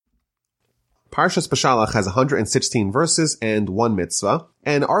Parshas Beshalach has 116 verses and one mitzvah,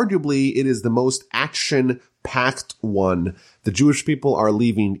 and arguably it is the most action-packed one. The Jewish people are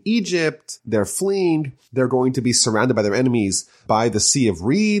leaving Egypt, they're fleeing, they're going to be surrounded by their enemies by the Sea of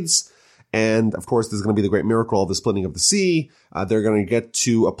Reeds, and of course there's going to be the great miracle of the splitting of the sea. They're going to get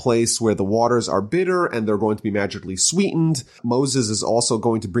to a place where the waters are bitter and they're going to be magically sweetened. Moses is also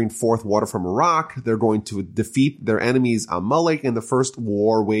going to bring forth water from a rock. They're going to defeat their enemies Amalek in the first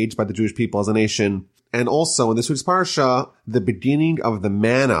war waged by the Jewish people as a nation. And also in this week's parsha, the beginning of the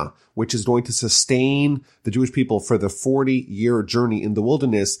manna, which is going to sustain the Jewish people for the 40-year journey in the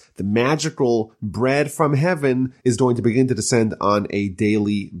wilderness. The magical bread from heaven is going to begin to descend on a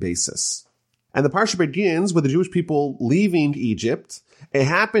daily basis. And the parsha begins with the Jewish people leaving Egypt. It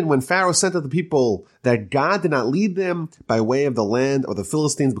happened when Pharaoh sent to the people that God did not lead them by way of the land of the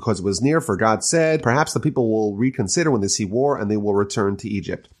Philistines because it was near, for God said, perhaps the people will reconsider when they see war and they will return to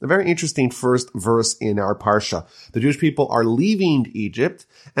Egypt. A very interesting first verse in our parsha. The Jewish people are leaving Egypt,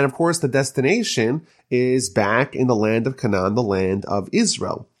 and of course the destination is back in the land of Canaan, the land of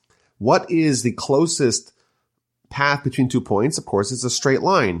Israel. What is the closest path between 2 points? Of course, it's a straight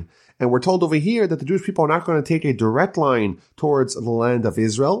line. And we're told over here that the Jewish people are not going to take a direct line towards the land of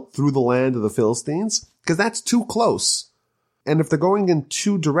Israel through the land of the Philistines, because that's too close. And if they're going in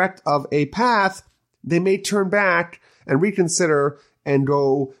too direct of a path, they may turn back and reconsider and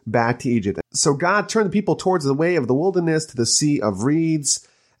go back to Egypt. So God turned the people towards the way of the wilderness to the Sea of Reeds,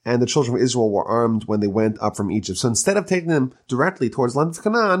 and the children of Israel were armed when they went up from Egypt. So instead of taking them directly towards the land of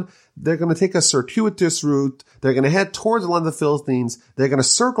Canaan, they're going to take a circuitous route. They're going to head towards the land of the Philistines. They're going to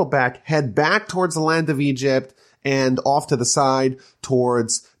circle back, head back towards the land of Egypt, and off to the side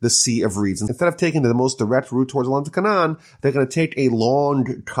towards the Sea of Reeds. Instead of taking the most direct route towards the land of Canaan, they're going to take a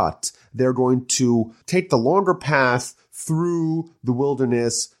long cut. They're going to take the longer path through the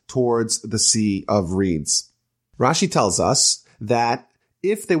wilderness towards the Sea of Reeds. Rashi tells us that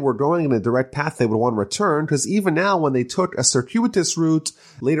if they were going in a direct path, they would want to return, because even now when they took a circuitous route,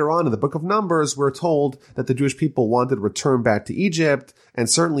 later on in the book of Numbers, we're told that the Jewish people wanted to return back to Egypt, and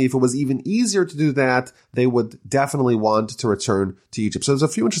certainly if it was even easier to do that, they would definitely want to return to Egypt. So there's a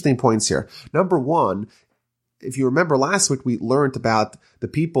few interesting points here. Number one, if you remember last week, we learned about the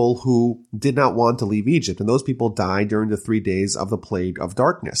people who did not want to leave Egypt, and those people died during the 3 days of the plague of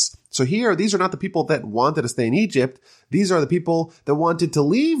darkness. So here, these are not the people that wanted to stay in Egypt. These are the people that wanted to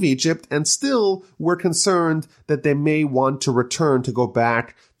leave Egypt and still were concerned that they may want to return to go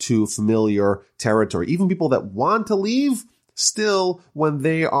back to familiar territory. Even people that want to leave, still, when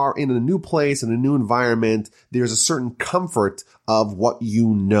they are in a new place, in a new environment, there's a certain comfort of what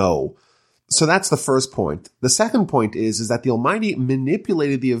you know. So that's the first point. The second point is that the Almighty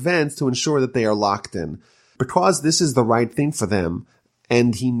manipulated the events to ensure that they are locked in. Because this is the right thing for them,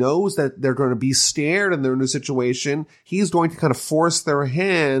 and He knows that they're going to be scared in their new situation, He's going to kind of force their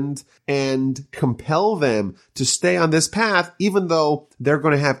hand and compel them to stay on this path, even though they're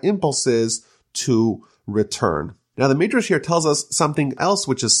going to have impulses to return. Now, the Midrash here tells us something else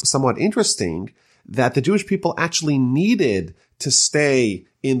which is somewhat interesting, that the Jewish people actually needed to stay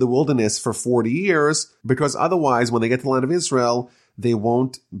in the wilderness for 40 years, because otherwise, when they get to the land of Israel, they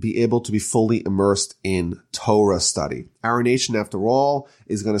won't be able to be fully immersed in Torah study. Our nation, after all,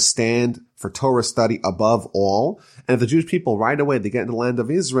 is going to stand for Torah study above all. And if the Jewish people right away, they get into the land of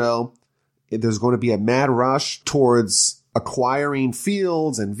Israel, there's going to be a mad rush towards acquiring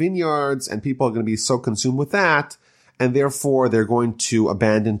fields and vineyards, and people are going to be so consumed with that, and therefore they're going to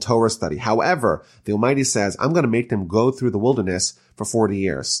abandon Torah study. However, the Almighty says, I'm going to make them go through the wilderness for 40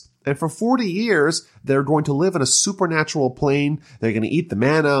 years. And for 40 years, they're going to live in a supernatural plane. They're going to eat the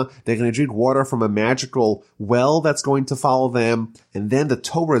manna. They're going to drink water from a magical well that's going to follow them. And then the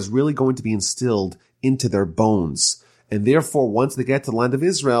Torah is really going to be instilled into their bones. And therefore, once they get to the land of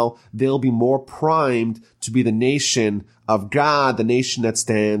Israel, they'll be more primed to be the nation of God, the nation that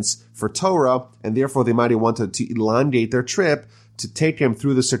stands for Torah. And therefore, they might want to elongate their trip to take them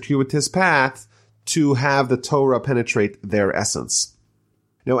through the circuitous path to have the Torah penetrate their essence.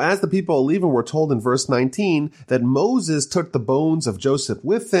 Now, as the people are leaving, we're told in verse 19 that Moses took the bones of Joseph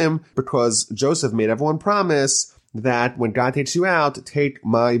with him because Joseph made everyone promise that when God takes you out, take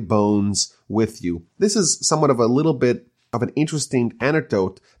my bones with you. This is somewhat of a little bit of an interesting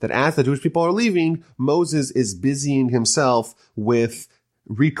anecdote that as the Jewish people are leaving, Moses is busying himself with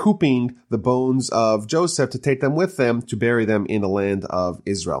recouping the bones of Joseph to take them with them to bury them in the land of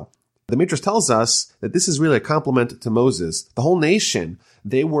Israel. The Midrash tells us that this is really a compliment to Moses. The whole nation,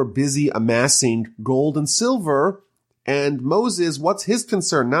 they were busy amassing gold and silver, and Moses, what's his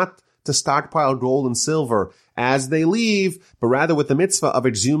concern? Not to stockpile gold and silver as they leave, but rather with the mitzvah of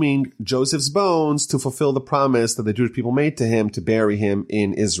exhuming Joseph's bones to fulfill the promise that the Jewish people made to him to bury him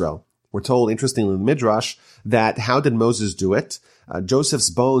in Israel. We're told, interestingly, in the Midrash, that how did Moses do it? Joseph's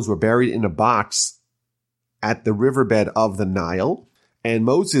bones were buried in a box at the riverbed of the Nile, and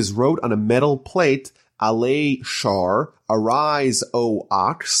Moses wrote on a metal plate, Alei Shar, arise, O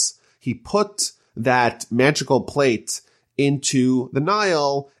ox. He put that magical plate into the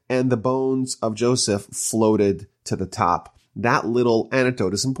Nile, and the bones of Joseph floated to the top. That little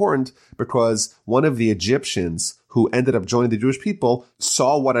anecdote is important because one of the Egyptians who ended up joining the Jewish people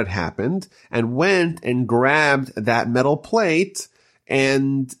saw what had happened and went and grabbed that metal plate,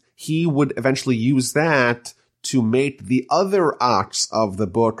 and he would eventually use that to make the other ox of the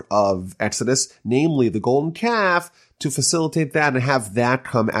book of Exodus, namely the golden calf, to facilitate that and have that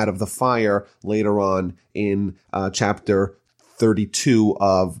come out of the fire later on in chapter 32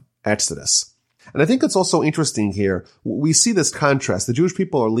 of Exodus. And I think it's also interesting here. We see this contrast. The Jewish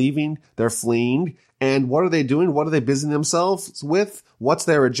people are leaving, they're fleeing, and what are they doing? What are they busying themselves with? What's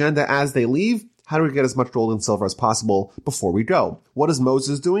their agenda as they leave? How do we get as much gold and silver as possible before we go? What is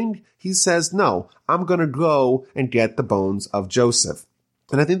Moses doing? He says, no, I'm going to go and get the bones of Joseph.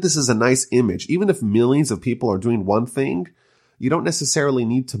 And I think this is a nice image. Even if millions of people are doing one thing, you don't necessarily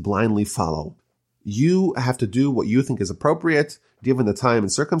need to blindly follow. You have to do what you think is appropriate, given the time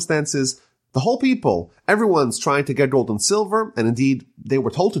and circumstances. The whole people, everyone's trying to get gold and silver, and indeed, they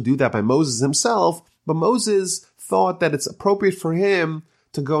were told to do that by Moses himself, but Moses thought that it's appropriate for him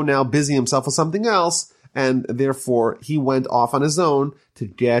to go now busy himself with something else, and therefore he went off on his own to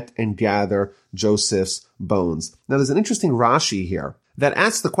get and gather Joseph's bones. Now there's an interesting Rashi here that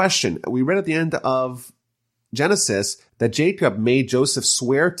asks the question. We read at the end of Genesis that Jacob made Joseph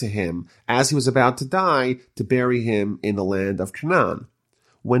swear to him as he was about to die to bury him in the land of Canaan.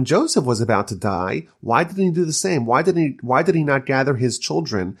 When Joseph was about to die, why didn't he do the same? Why did he not gather his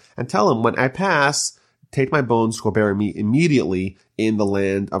children and tell them, when I pass, take my bones, go bury me immediately in the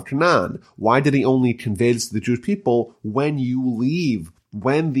land of Canaan? Why did he only convey this to the Jewish people? When you leave,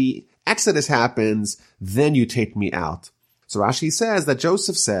 when the Exodus happens, then you take me out. So Rashi says that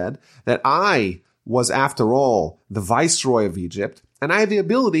Joseph said that I was, after all, the viceroy of Egypt, and I have the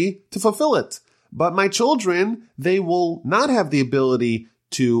ability to fulfill it. But my children, they will not have the ability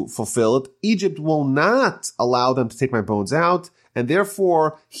to fulfill it. Egypt will not allow them to take my bones out, and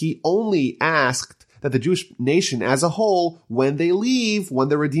therefore he only asked that the Jewish nation as a whole, when they leave, when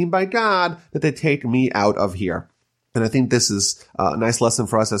they're redeemed by God, that they take me out of here. And I think this is a nice lesson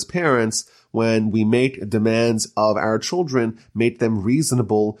for us as parents. When we make demands of our children, make them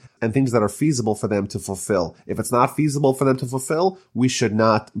reasonable and things that are feasible for them to fulfill. If it's not feasible for them to fulfill, we should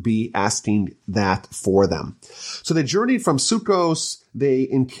not be asking that for them. So they journeyed from Sukkos. They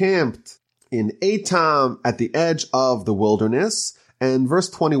encamped in Etam at the edge of the wilderness. And verse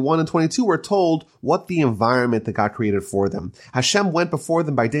 21 and 22, we're told what the environment that God created for them. Hashem went before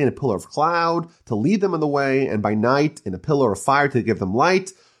them by day in a pillar of cloud to lead them in the way, and by night in a pillar of fire to give them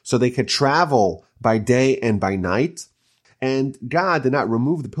light, so they could travel by day and by night. And God did not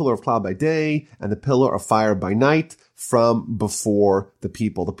remove the pillar of cloud by day and the pillar of fire by night from before the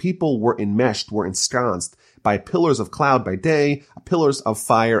people. The people were enmeshed, were ensconced by pillars of cloud by day, pillars of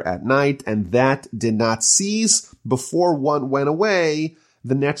fire at night, and that did not cease. Before one went away,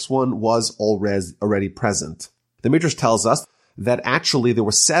 the next one was already present. The Midrash tells us that actually there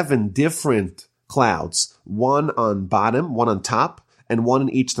were 7 different clouds, one on bottom, one on top, and one in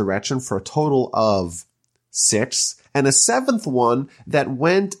each direction, for a total of 6, and a 7th one that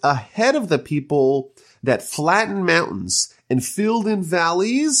went ahead of the people, that flattened mountains and filled in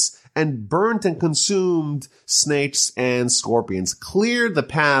valleys and burnt and consumed snakes and scorpions, cleared the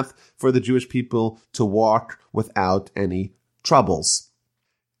path for the Jewish people to walk without any troubles.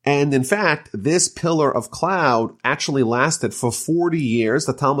 And in fact, this pillar of cloud actually lasted for 40 years.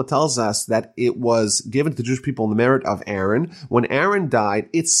 The Talmud tells us that it was given to the Jewish people in the merit of Aaron. When Aaron died,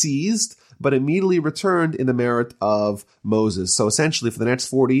 it ceased, but immediately returned in the merit of Moses. So essentially, for the next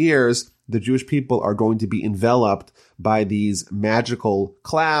 40 years, the Jewish people are going to be enveloped by these magical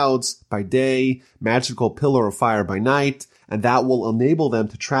clouds by day, magical pillar of fire by night, and that will enable them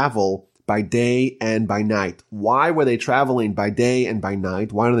to travel by day and by night. Why were they traveling by day and by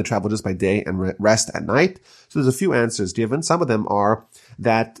night? Why don't they travel just by day and rest at night? So there's a few answers given. Some of them are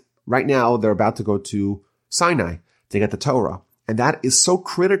that right now they're about to go to Sinai to get the Torah. And that is so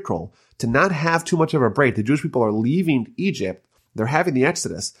critical to not have too much of a break. The Jewish people are leaving Egypt. They're having the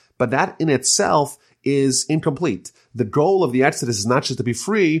Exodus. But that in itself is incomplete. The goal of the Exodus is not just to be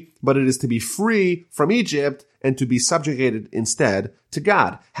free, but it is to be free from Egypt and to be subjugated instead to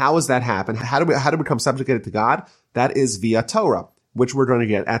God. How does that happen? How do we become subjugated to God? That is via Torah, which we're going to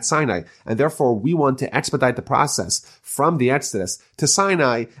get at Sinai. And therefore, we want to expedite the process from the Exodus to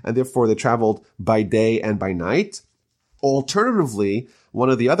Sinai, and therefore they traveled by day and by night. Alternatively, one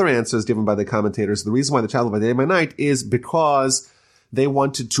of the other answers given by the commentators, the reason why they traveled by day and by night is because they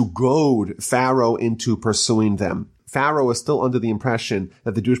wanted to goad Pharaoh into pursuing them. Pharaoh is still under the impression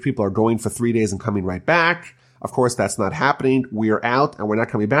that the Jewish people are going for 3 days and coming right back. Of course, that's not happening. We are out and we're not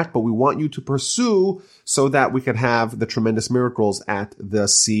coming back, but we want you to pursue so that we could have the tremendous miracles at the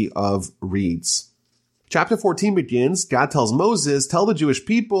Sea of Reeds. Chapter 14 begins. God tells Moses, tell the Jewish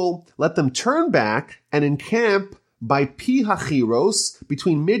people, let them turn back and encamp by Pi Hachiros,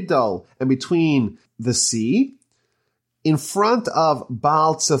 between Migdal and between the sea, in front of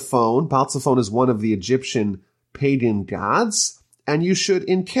Baal Zephon. Baal Zephon is one of the Egyptian pagan gods, and you should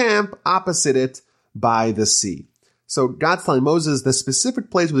encamp opposite it by the sea. So God's telling Moses the specific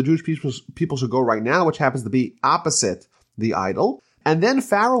place where the Jewish people should go right now, which happens to be opposite the idol. And then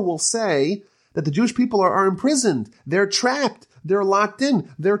Pharaoh will say that the Jewish people are imprisoned. They're trapped. They're locked in.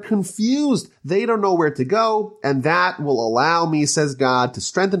 They're confused. They don't know where to go. And that will allow me, says God, to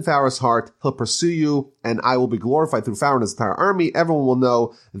strengthen Pharaoh's heart. He'll pursue you, and I will be glorified through Pharaoh and his entire army. Everyone will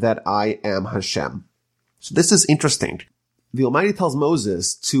know that I am Hashem. So this is interesting. The Almighty tells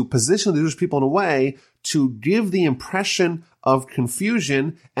Moses to position the Jewish people in a way to give the impression of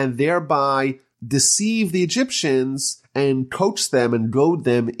confusion and thereby deceive the Egyptians and coach them and goad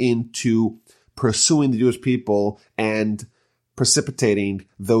them into pursuing the Jewish people and precipitating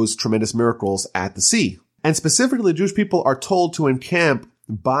those tremendous miracles at the sea. And specifically, the Jewish people are told to encamp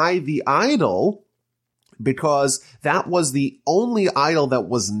by the idol because that was the only idol that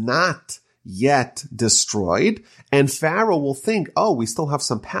was not yet destroyed. And Pharaoh will think, oh, we still have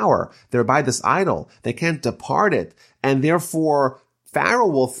some power. They're by this idol. They can't depart it. And therefore, Pharaoh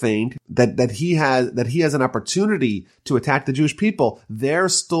will think that he has an opportunity to attack the Jewish people. They're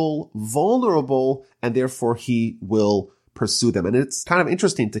still vulnerable, and therefore he will pursue them. And it's kind of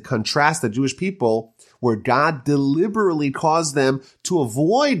interesting to contrast the Jewish people where God deliberately caused them to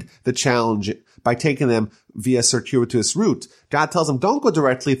avoid the challenge by taking them via circuitous route. God tells them, don't go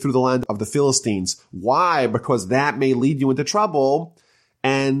directly through the land of the Philistines. Why? Because that may lead you into trouble.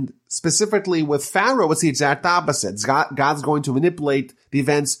 And specifically with Pharaoh, it's the exact opposite. God's going to manipulate the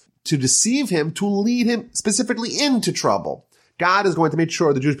events to deceive him, to lead him specifically into trouble. God is going to make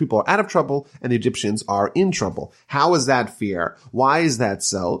sure the Jewish people are out of trouble and the Egyptians are in trouble. How is that fair? Why is that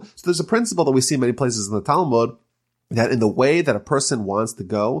so? So there's a principle that we see in many places in the Talmud that in the way that a person wants to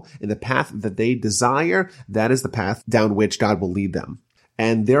go, in the path that they desire, that is the path down which God will lead them.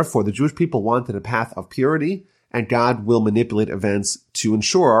 And therefore, the Jewish people wanted a path of purity, and God will manipulate events to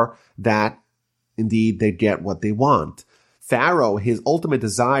ensure that indeed they get what they want. Pharaoh, his ultimate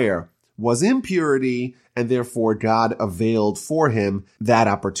desire was impurity, and therefore God availed for him that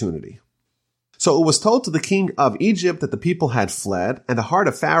opportunity. So it was told to the king of Egypt that the people had fled, and the heart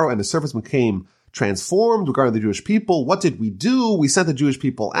of Pharaoh and his servants became transformed regarding the Jewish people. What did we do? We sent the Jewish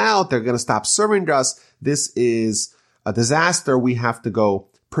people out. They're going to stop serving us. This is a disaster. We have to go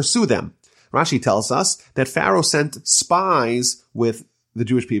pursue them. Rashi tells us that Pharaoh sent spies with the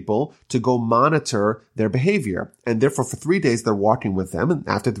Jewish people to go monitor their behavior. And therefore, for 3 days, they're walking with them. And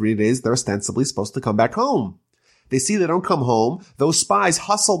after 3 days, they're ostensibly supposed to come back home. They see they don't come home. Those spies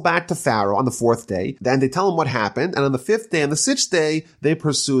hustle back to Pharaoh on the 4th day. Then they tell him what happened. And on the 5th day and the 6th day, they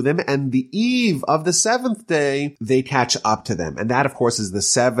pursue them. And the eve of the 7th day, they catch up to them. And that, of course, is the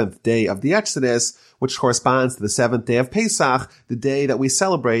 7th day of the Exodus, which corresponds to the 7th day of Pesach, the day that we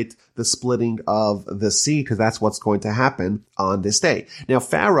celebrate the splitting of the sea, because that's what's going to happen on this day. Now,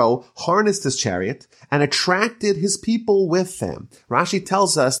 Pharaoh harnessed his chariot and attracted his people with him. Rashi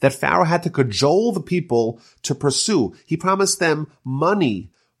tells us that Pharaoh had to cajole the people to pursue. He promised them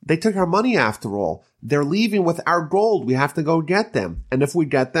money. They took our money after all. They're leaving with our gold. We have to go get them. And if we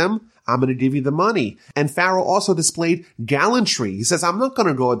get them, I'm going to give you the money. And Pharaoh also displayed gallantry. He says, I'm not going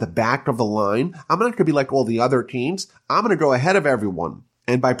to go at the back of the line. I'm not going to be like all the other kings. I'm going to go ahead of everyone.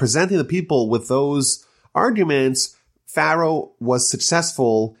 And by presenting the people with those arguments, Pharaoh was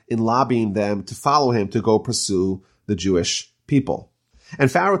successful in lobbying them to follow him to go pursue the Jewish people.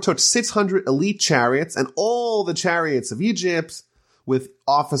 And Pharaoh took 600 elite chariots and all the chariots of Egypt with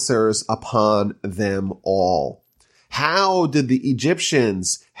officers upon them all. How did the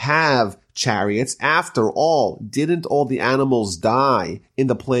Egyptians have chariots? After all, didn't all the animals die in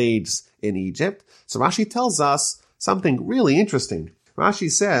the plagues in Egypt? So Rashi tells us something really interesting.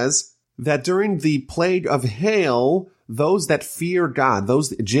 Rashi says, that during the plague of hail, those that feared God,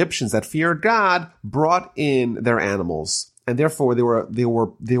 those Egyptians that feared God, brought in their animals. And therefore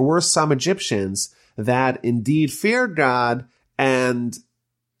there were some Egyptians that indeed feared God, and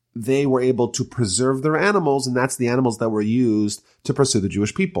they were able to preserve their animals, and that's the animals that were used to pursue the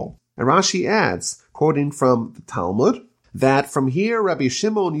Jewish people. And Rashi adds, quoting from the Talmud, that from here Rabbi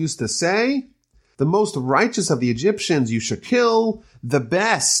Shimon used to say, the most righteous of the Egyptians you should kill, the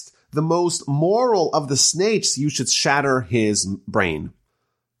best, the most moral of the snakes you should shatter his brain.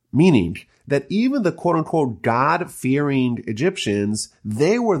 Meaning that even the quote-unquote God-fearing Egyptians,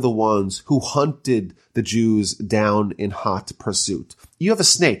 they were the ones who hunted the Jews down in hot pursuit. You have a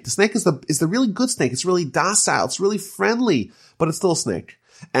snake. The snake is the really good snake. It's really docile. It's really friendly, but it's still a snake.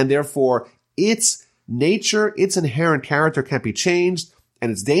 And therefore, its nature, its inherent character can't be changed,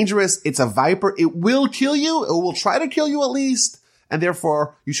 and it's dangerous. It's a viper. It will kill you. It will try to kill you at least. And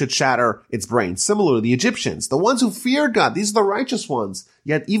therefore, you should shatter its brain. Similarly, the Egyptians, the ones who feared God, these are the righteous ones.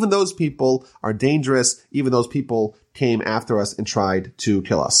 Yet even those people are dangerous. Even those people came after us and tried to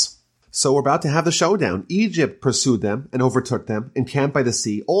kill us. So we're about to have the showdown. Egypt pursued them and overtook them, encamped by the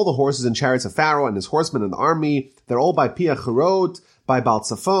sea. All the horses and chariots of Pharaoh and his horsemen and the army, they're all by Pi Hahirot, by Baal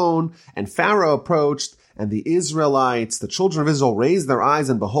Zephon. And Pharaoh approached, and the Israelites, the children of Israel, raised their eyes,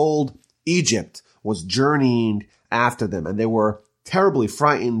 and behold, Egypt was journeying after them. And they were terribly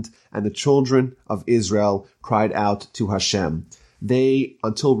frightened, and the children of Israel cried out to Hashem. They,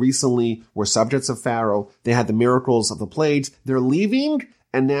 until recently, were subjects of Pharaoh. They had the miracles of the plagues. They're leaving,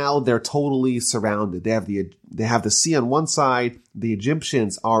 and now they're totally surrounded. They have the sea on one side. The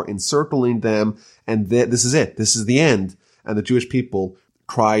Egyptians are encircling them, and this is it. This is the end. And the Jewish people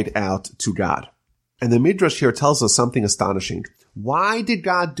cried out to God. And the Midrash here tells us something astonishing. Why did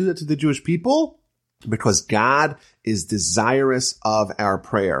God do that to the Jewish people? Because God is desirous of our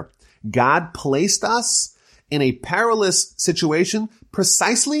prayer. God placed us in a perilous situation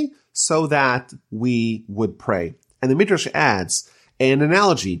precisely so that we would pray. And the Midrash adds an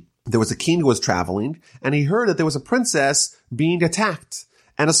analogy. There was a king who was traveling, and he heard that there was a princess being attacked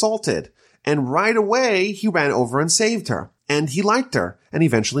and assaulted. And right away, he ran over and saved her. And he liked her, and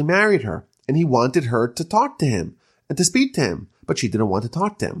eventually married her. And he wanted her to talk to him and to speak to him, but she didn't want to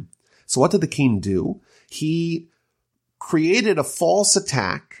talk to him. So what did the king do? He created a false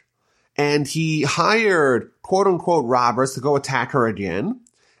attack, and he hired quote-unquote robbers to go attack her again.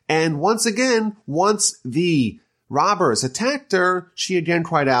 And once again, once the robbers attacked her, she again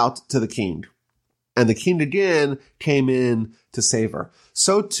cried out to the king. And the king again came in to save her.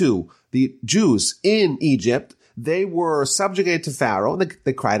 So too, the Jews in Egypt, they were subjugated to Pharaoh, and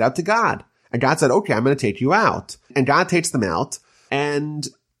they cried out to God. And God said, okay, I'm going to take you out. And God takes them out. And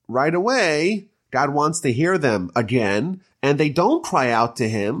right away, God wants to hear them again. And they don't cry out to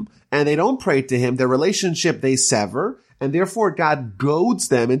him. And they don't pray to him. Their relationship they sever. And therefore, God goads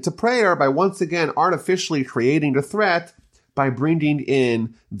them into prayer by once again artificially creating a threat by bringing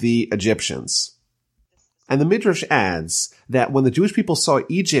in the Egyptians. And the Midrash adds that when the Jewish people saw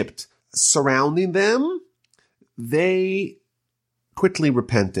Egypt surrounding them, they quickly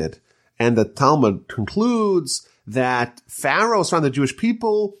repented. And the Talmud concludes that Pharaoh surrounding the Jewish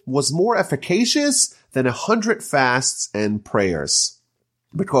people was more efficacious than 100 fasts and prayers.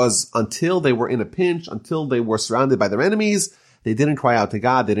 Because until they were in a pinch, until they were surrounded by their enemies, they didn't cry out to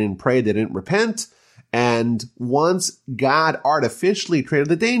God, they didn't pray, they didn't repent. And once God artificially created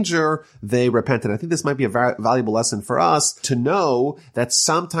the danger, they repented. I think this might be a valuable lesson for us to know that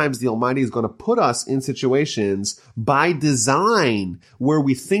sometimes the Almighty is going to put us in situations by design where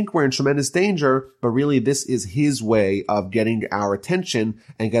we think we're in tremendous danger, but really this is His way of getting our attention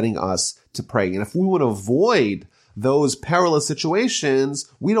and getting us to pray. And if we want to avoid those perilous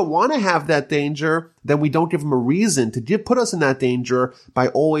situations, we don't want to have that danger, then we don't give him a reason to put us in that danger by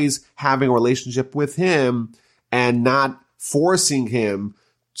always having a relationship with him and not forcing him,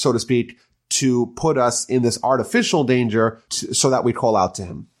 so to speak, to put us in this artificial danger so that we call out to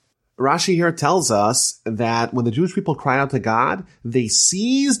him. Rashi here tells us that when the Jewish people cried out to God, they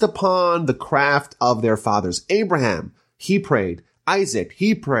seized upon the craft of their fathers. Abraham, he prayed. Isaac,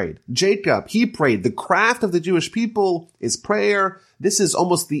 he prayed. Jacob, he prayed. The craft of the Jewish people is prayer. This is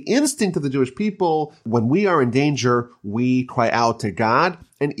almost the instinct of the Jewish people. When we are in danger, we cry out to God.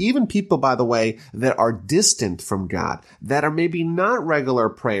 And even people, by the way, that are distant from God, that are maybe not regular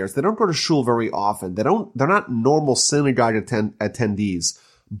prayers, they don't go to shul very often, they're not normal synagogue attendees.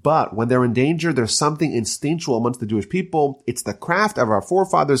 But when they're in danger, there's something instinctual amongst the Jewish people. It's the craft of our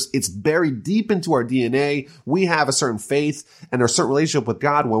forefathers. It's buried deep into our DNA. We have a certain faith and a certain relationship with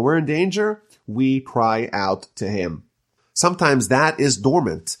God. When we're in danger, we cry out to Him. Sometimes that is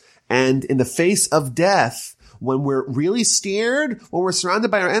dormant. And in the face of death, when we're really scared, when we're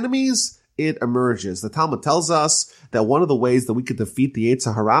surrounded by our enemies, it emerges. The Talmud tells us that one of the ways that we could defeat the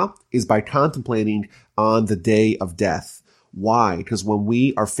Yetzer Hara is by contemplating on the day of death. Why? Because when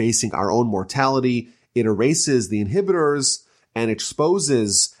we are facing our own mortality, it erases the inhibitors and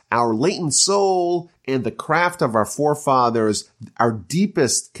exposes our latent soul and the craft of our forefathers. Our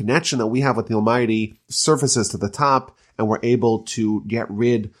deepest connection that we have with the Almighty surfaces to the top, and we're able to get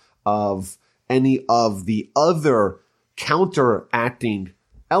rid of any of the other counteracting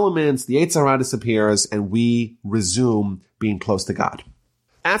elements. The Yetzer Hara disappears, and we resume being close to God.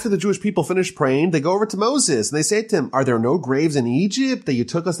 After the Jewish people finish praying, they go over to Moses and they say to him, "Are there no graves in Egypt that you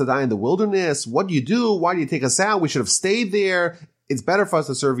took us to die in the wilderness? What do you do? Why do you take us out? We should have stayed there. It's better for us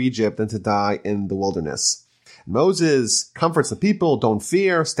to serve Egypt than to die in the wilderness." And Moses comforts the people, "Don't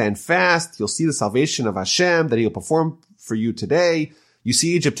fear, stand fast. You'll see the salvation of Hashem that he'll perform for you today. You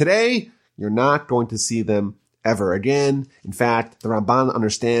see Egypt today, you're not going to see them ever again." In fact, the Ramban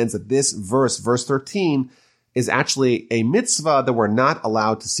understands that this verse 13, is actually a mitzvah that we're not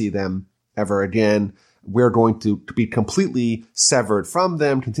allowed to see them ever again. We're going to be completely severed from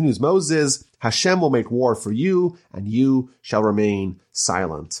them. Continues Moses, "Hashem will make war for you, and you shall remain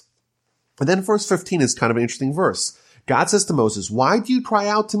silent." And then verse 15 is kind of an interesting verse. God says to Moses, "Why do you cry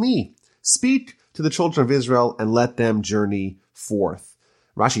out to me? Speak to the children of Israel and let them journey forth."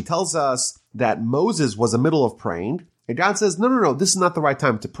 Rashi tells us that Moses was in the middle of praying, and God says, no, this is not the right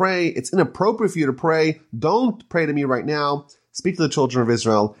time to pray. It's inappropriate for you to pray. Don't pray to me right now. Speak to the children of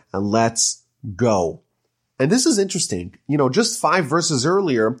Israel and let's go. And this is interesting. Just 5 verses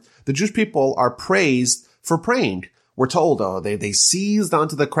earlier, the Jewish people are praised for praying. We're told, they seized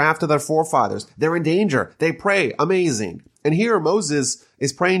onto the craft of their forefathers. They're in danger. They pray. Amazing. And here Moses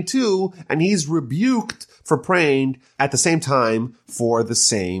is praying too, and he's rebuked for praying at the same time for the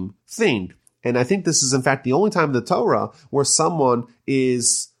same thing. And I think this is, in fact, the only time in the Torah where someone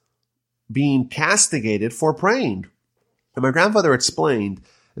is being castigated for praying. And my grandfather explained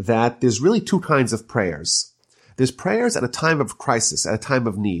that there's really 2 kinds of prayers. There's prayers at a time of crisis, at a time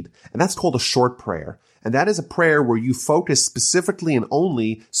of need. And that's called a short prayer. And that is a prayer where you focus specifically and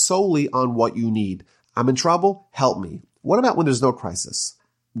solely on what you need. I'm in trouble, help me. What about when there's no crisis?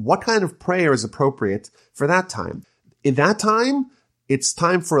 What kind of prayer is appropriate for that time? In that time, it's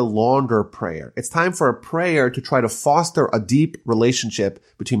time for a longer prayer. It's time for a prayer to try to foster a deep relationship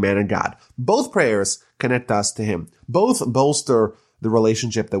between man and God. Both prayers connect us to him. Both bolster the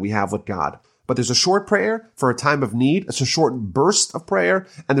relationship that we have with God. But there's a short prayer for a time of need. It's a short burst of prayer.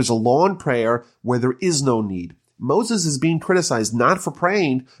 And there's a long prayer where there is no need. Moses is being criticized not for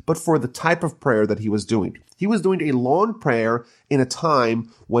praying, but for the type of prayer that he was doing. He was doing a long prayer in a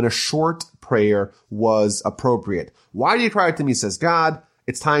time when a short prayer was appropriate. "Why do you cry out to me?" says God.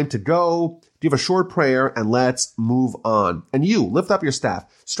 "It's time to go. Give a short prayer and let's move on. And you, lift up your staff,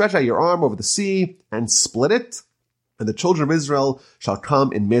 stretch out your arm over the sea and split it. And the children of Israel shall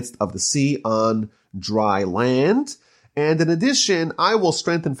come in midst of the sea on dry land. And in addition, I will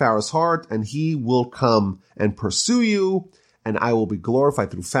strengthen Pharaoh's heart, and he will come and pursue you, and I will be glorified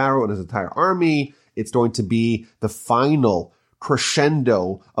through Pharaoh and his entire army." It's going to be the final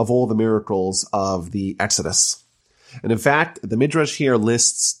crescendo of all the miracles of the Exodus. And in fact, the Midrash here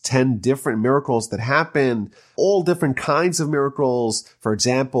lists 10 different miracles that happened, all different kinds of miracles. For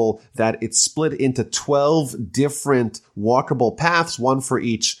example, that it's split into 12 different walkable paths, one for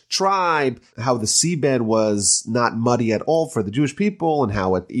each tribe, how the seabed was not muddy at all for the Jewish people, and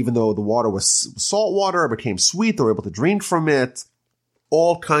how even though the water was salt water, it became sweet, they were able to drink from it.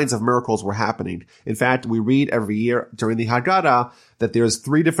 All kinds of miracles were happening. In fact, we read every year during the Haggadah that there's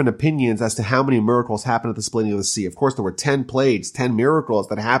 3 different opinions as to how many miracles happened at the splitting of the sea. Of course, there were 10 plagues, 10 miracles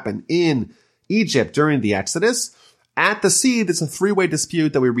that happened in Egypt during the Exodus. At the sea, there's a 3-way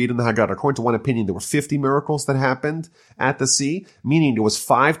dispute that we read in the Haggadah. According to one opinion, there were 50 miracles that happened at the sea, meaning it was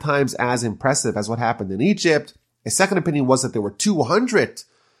 5 times as impressive as what happened in Egypt. A second opinion was that there were 200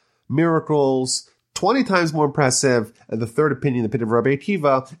 miracles, 20 times more impressive. And the third opinion, the opinion of Rabbi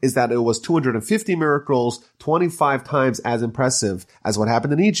Akiva, is that it was 250 miracles, 25 times as impressive as what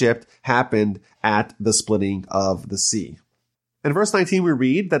happened in Egypt, happened at the splitting of the sea. In verse 19, we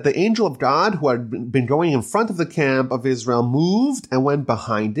read that the angel of God, who had been going in front of the camp of Israel, moved and went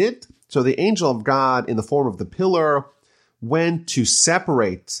behind it. So the angel of God, in the form of the pillar, went to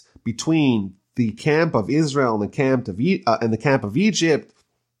separate between the camp of Israel and the camp of Egypt.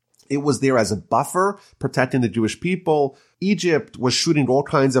 It was there as a buffer, protecting the Jewish people. Egypt was shooting all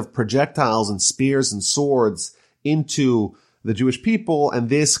kinds of projectiles and spears and swords into the Jewish people, and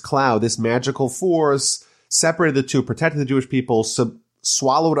this cloud, this magical force, separated the two, protected the Jewish people,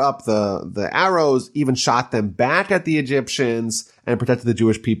 swallowed up the arrows, even shot them back at the Egyptians, and protected the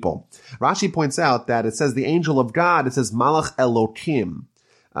Jewish people. Rashi points out that it says the angel of God, it says Malach Elokim,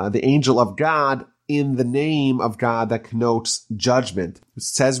 the angel of God in the name of God that connotes judgment. It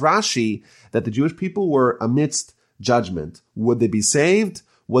says Rashi that the Jewish people were amidst judgment. Would they be saved?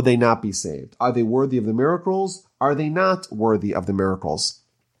 Would they not be saved? Are they worthy of the miracles? Are they not worthy of the miracles?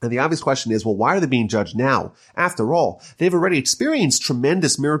 And the obvious question is, well, why are they being judged now? After all, they've already experienced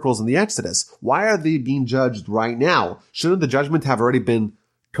tremendous miracles in the Exodus. Why are they being judged right now? Shouldn't the judgment have already been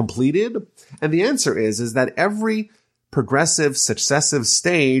completed? And the answer is that every progressive, successive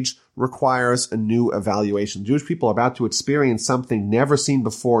stage requires a new evaluation. Jewish people are about to experience something never seen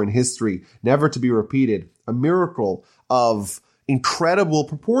before in history, never to be repeated, a miracle of incredible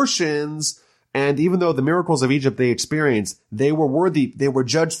proportions. And even though the miracles of Egypt they experienced, they were worthy, they were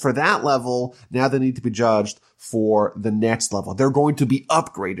judged for that level, now they need to be judged for the next level. They're going to be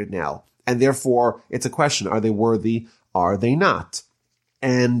upgraded now. And therefore, it's a question, are they worthy? Are they not?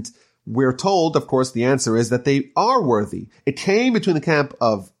 And we're told, of course, the answer is that they are worthy. It came between the camp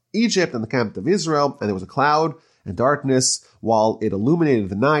of Egypt and the camp of Israel, and there was a cloud and darkness while it illuminated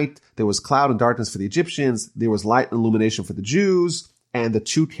the night. There was cloud and darkness for the Egyptians. There was light and illumination for the Jews, and the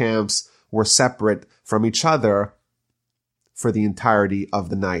two camps were separate from each other for the entirety of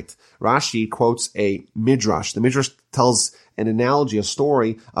the night. Rashi quotes a midrash. The midrash tells an analogy, a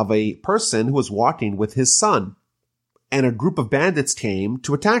story of a person who was walking with his son, and a group of bandits came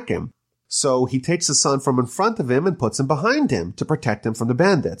to attack him. So he takes his son from in front of him and puts him behind him to protect him from the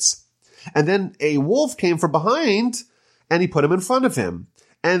bandits. And then a wolf came from behind and he put him in front of him.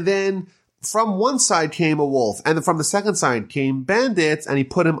 And then from one side came a wolf, and then from the second side came bandits, and he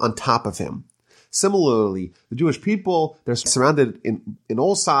put him on top of him. Similarly, the Jewish people, they're surrounded in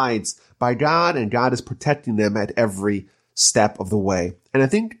all sides by God, and God is protecting them at every step of the way. And I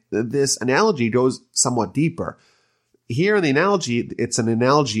think this analogy goes somewhat deeper. Here in the analogy, it's an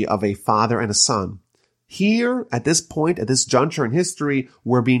analogy of a father and a son. Here, at this point, at this juncture in history,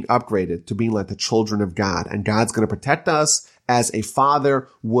 we're being upgraded to being like the children of God, and God's going to protect us as a father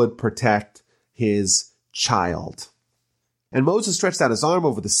would protect his child. And Moses stretched out his arm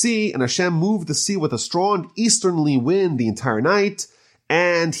over the sea, and Hashem moved the sea with a strong easterly wind the entire night,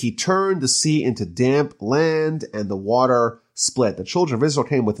 and he turned the sea into damp land, and the water split. The children of Israel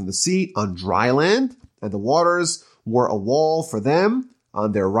came within the sea on dry land, and the waters were a wall for them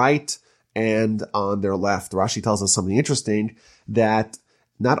on their right and on their left. Rashi tells us something interesting, that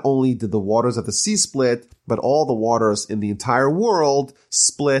not only did the waters of the sea split, but all the waters in the entire world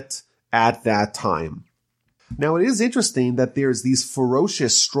split at that time. Now, it is interesting that there's these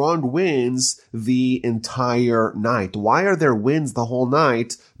ferocious, strong winds the entire night. Why are there winds the whole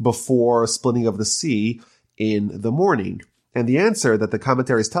night before splitting of the sea in the morning? And the answer that the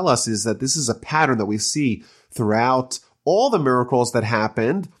commentaries tell us is that this is a pattern that we see throughout all the miracles that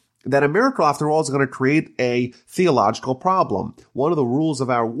happened, that a miracle, after all, is going to create a theological problem. One of the rules of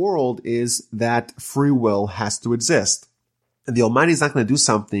our world is that free will has to exist. And the Almighty is not going to do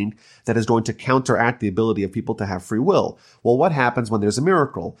something that is going to counteract the ability of people to have free will. Well, what happens when there's a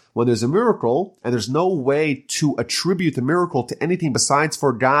miracle? When there's a miracle, and there's no way to attribute the miracle to anything besides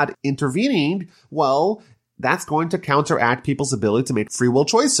for God intervening, well, that's going to counteract people's ability to make free will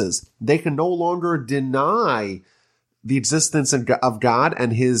choices. They can no longer deny the existence of God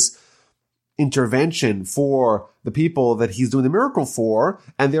and his intervention for the people that he's doing the miracle for,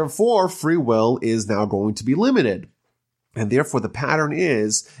 and therefore free will is now going to be limited. And therefore the pattern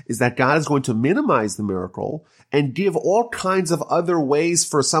is that God is going to minimize the miracle and give all kinds of other ways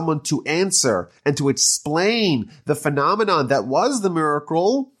for someone to answer and to explain the phenomenon that was the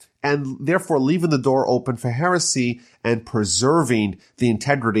miracle, and therefore leaving the door open for heresy and preserving the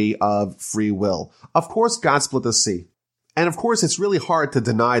integrity of free will. Of course, God split the sea. And of course, it's really hard to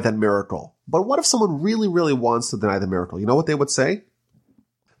deny that miracle. But what if someone really, really wants to deny the miracle? You know what they would say?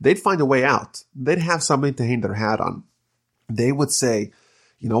 They'd find a way out. They'd have something to hang their hat on. They would say,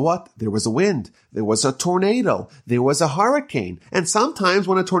 you know what? There was a wind. There was a tornado. There was a hurricane. And sometimes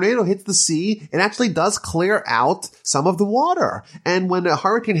when a tornado hits the sea, it actually does clear out some of the water. And when a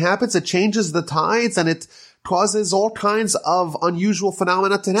hurricane happens, it changes the tides and it causes all kinds of unusual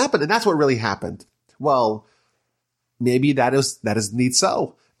phenomena to happen. And that's what really happened. Well, maybe that is indeed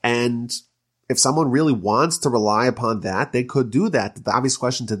so. And if someone really wants to rely upon that, they could do that. The obvious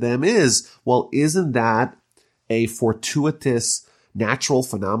question to them is, well, isn't that a fortuitous natural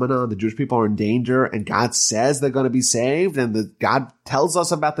phenomenon? The Jewish people are in danger and God says they're going to be saved, and God tells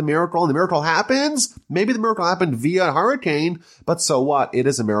us about the miracle and the miracle happens. Maybe the miracle happened via a hurricane, but so what? It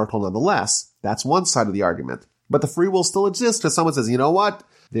is a miracle nonetheless. That's one side of the argument. But the free will still exists because someone says, you know what?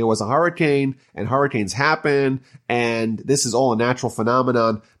 There was a hurricane and hurricanes happen and this is all a natural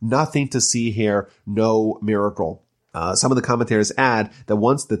phenomenon. Nothing to see here. No miracle. Some of the commentators add that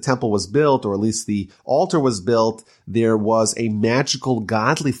once the temple was built, or at least the altar was built, there was a magical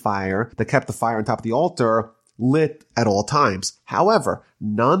godly fire that kept the fire on top of the altar lit at all times. However,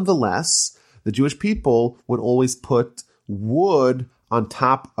 nonetheless, the Jewish people would always put wood on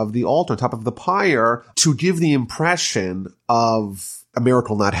top of the altar, on top of the pyre, to give the impression of a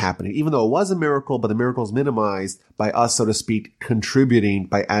miracle not happening. Even though it was a miracle, but the miracle is minimized by us, so to speak, contributing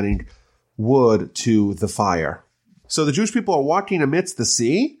by adding wood to the fire. So the Jewish people are walking amidst the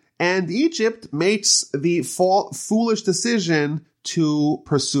sea, and Egypt makes the foolish decision to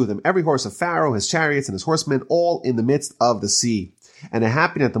pursue them. Every horse of Pharaoh, his chariots, and his horsemen, all in the midst of the sea. And it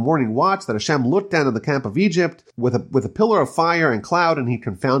happened at the morning watch that Hashem looked down on the camp of Egypt with a pillar of fire and cloud, and he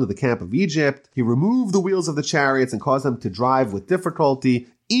confounded the camp of Egypt. He removed the wheels of the chariots and caused them to drive with difficulty.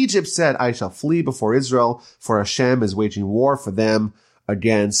 Egypt said, I shall flee before Israel, for Hashem is waging war for them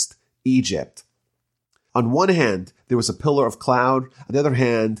against Egypt. On one hand, there was a pillar of cloud. On the other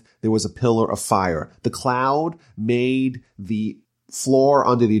hand, there was a pillar of fire. The cloud made the floor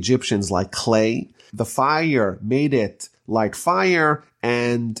under the Egyptians like clay. The fire made it like fire,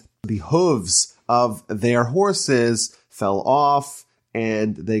 and the hooves of their horses fell off,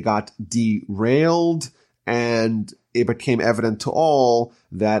 and they got derailed, and it became evident to all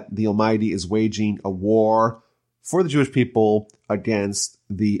that the Almighty is waging a war for the Jewish people against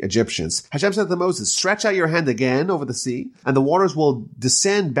the Egyptians. Hashem said to Moses, stretch out your hand again over the sea, and the waters will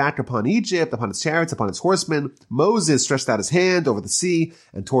descend back upon Egypt, upon its chariots, upon its horsemen. Moses stretched out his hand over the sea,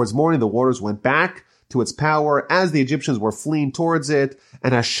 and towards morning the waters went back to its power as the Egyptians were fleeing towards it,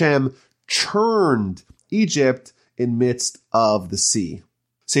 and Hashem churned Egypt in midst of the sea.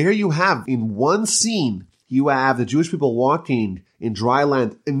 So here you have, in one scene, you have the Jewish people walking in dry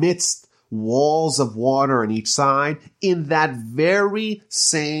land amidst walls of water on each side. In that very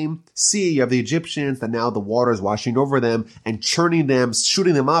same sea, you have the Egyptians that now the water is washing over them and churning them,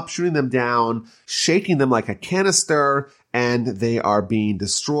 shooting them up, shooting them down, shaking them like a canister, and they are being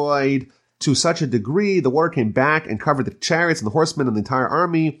destroyed. To such a degree, the water came back and covered the chariots and the horsemen and the entire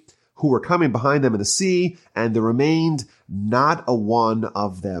army who were coming behind them in the sea, and there remained not a one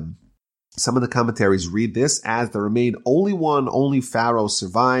of them. Some of the commentaries read this as there remained only one, only Pharaoh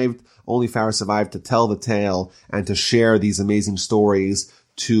survived. Only Pharaoh survived to tell the tale and to share these amazing stories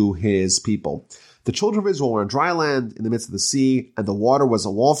to his people. The children of Israel were on dry land in the midst of the sea, and the water was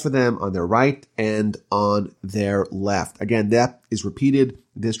a wall for them on their right and on their left. Again, that is repeated,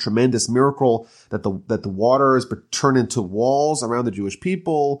 this tremendous miracle that the waters turn into walls around the Jewish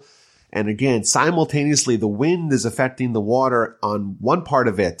people. And again, simultaneously, the wind is affecting the water on one part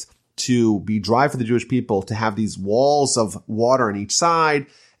of it to be dry for the Jewish people, to have these walls of water on each side,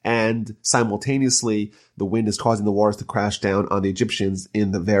 and simultaneously, the wind is causing the waters to crash down on the Egyptians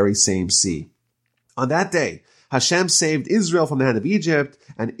in the very same sea. On that day, Hashem saved Israel from the hand of Egypt,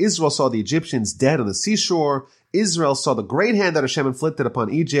 and Israel saw the Egyptians dead on the seashore. Israel saw the great hand that Hashem inflicted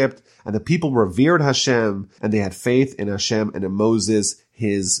upon Egypt, and the people revered Hashem, and they had faith in Hashem and in Moses,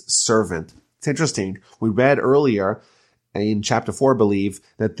 his servant. It's interesting. We read earlier in chapter 4, I believe,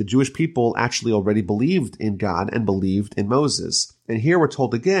 that the Jewish people actually already believed in God and believed in Moses. And here we're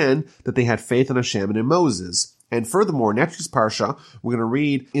told again that they had faith in Hashem and in Moses. And furthermore, in Exodus Parsha, we're going to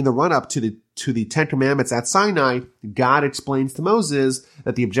read in the run-up to the Ten Commandments at Sinai, God explains to Moses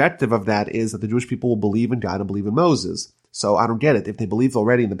that the objective of that is that the Jewish people will believe in God and believe in Moses. So I don't get it. If they believed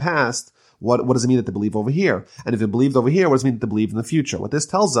already in the past, what does it mean that they believe over here? And if they believed over here, what does it mean that they believe in the future? What this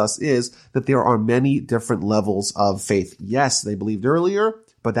tells us is that there are many different levels of faith. Yes, they believed earlier,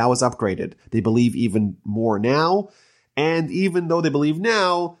 but that was upgraded. They believe even more now. And even though they believe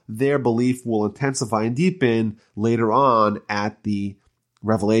now, their belief will intensify and deepen later on at the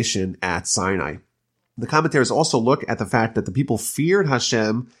revelation at Sinai. The commentators also look at the fact that the people feared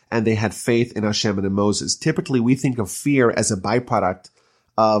Hashem and they had faith in Hashem and in Moses. Typically, we think of fear as a byproduct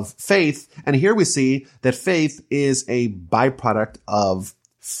of faith. And here we see that faith is a byproduct of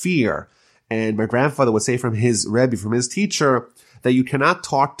fear. And my grandfather would say from his Rebbe, from his teacher, that you cannot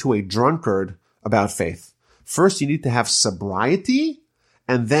talk to a drunkard about faith. First, you need to have sobriety,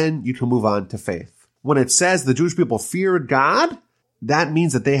 and then you can move on to faith. When it says the Jewish people feared God, that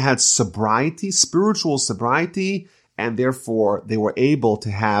means that they had sobriety, spiritual sobriety, and therefore they were able to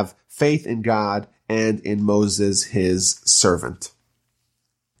have faith in God and in Moses, his servant.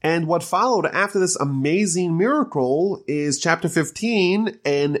 And what followed after this amazing miracle is chapter 15,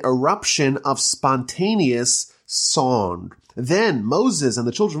 an eruption of spontaneous song. Then Moses and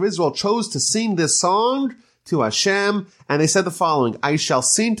the children of Israel chose to sing this song to Hashem, and they said the following, I shall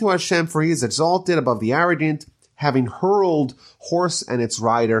sing to Hashem, for he is exalted above the arrogant, having hurled horse and its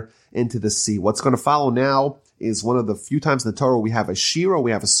rider into the sea. What's going to follow now is one of the few times in the Torah we have a shira,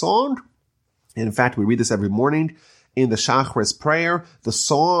 we have a song. And in fact, we read this every morning in the Shacharis prayer, the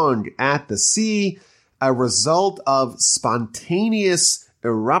song at the sea, a result of spontaneous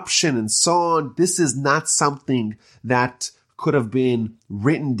eruption and song. This is not something that could have been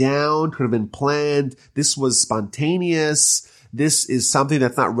written down, could have been planned. This was spontaneous. This is something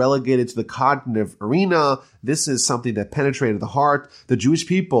that's not relegated to the cognitive arena. This is something that penetrated the heart. The Jewish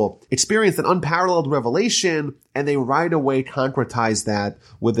people experienced an unparalleled revelation, and they right away concretized that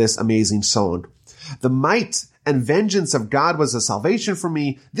with this amazing song. The might and vengeance of God was a salvation for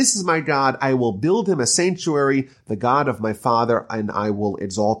me. This is my God. I will build him a sanctuary, the God of my father, and I will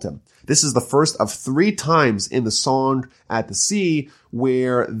exalt him. This is the first of 3 times in the song at the sea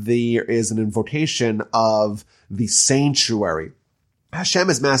where there is an invocation of the sanctuary. Hashem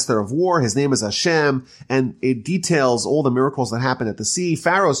is master of war. His name is Hashem, and it details all the miracles that happened at the sea.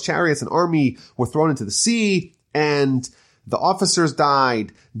 Pharaoh's chariots and army were thrown into the sea, and the officers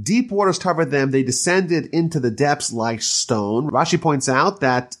died. Deep waters covered them. They descended into the depths like stone. Rashi points out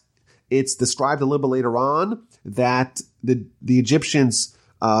that it's described a little bit later on that the Egyptians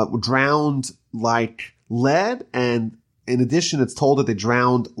drowned like lead, and in addition, it's told that they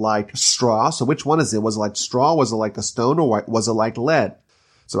drowned like straw. So which one is it? Was it like straw? Was it like a stone? Or was it like lead?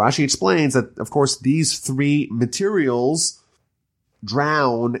 So Rashi explains that, of course, these 3 materials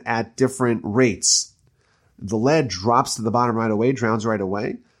drown at different rates. The lead drops to the bottom right away, drowns right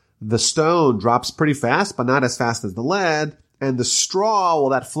away. The stone drops pretty fast, but not as fast as the lead. And the straw,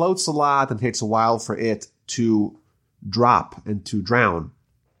 well, that floats a lot and takes a while for it to drop and to drown.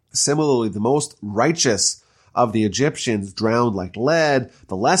 Similarly, the most righteous of the Egyptians drowned like lead,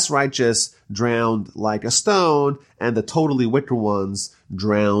 the less righteous drowned like a stone, and the totally wicked ones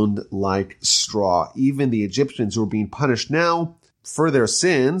drowned like straw. Even the Egyptians who are being punished now for their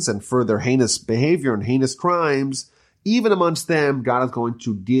sins and for their heinous behavior and heinous crimes, even amongst them, God is going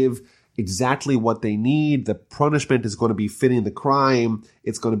to give exactly what they need. The punishment is going to be fitting the crime.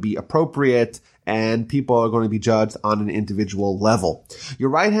 It's going to be appropriate, and people are going to be judged on an individual level. Your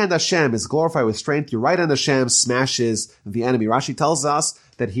right hand, Hashem, is glorified with strength. Your right hand, Hashem, smashes the enemy. Rashi tells us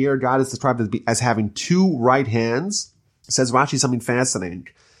that here God is described as having 2 right hands. It says Rashi something fascinating,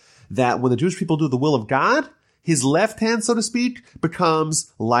 that when the Jewish people do the will of God, his left hand, so to speak,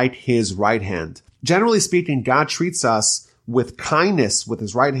 becomes like his right hand. Generally speaking, God treats us with kindness with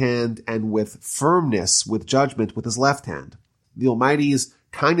his right hand and with firmness, with judgment with his left hand. The Almighty's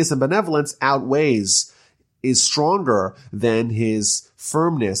kindness and benevolence is stronger than his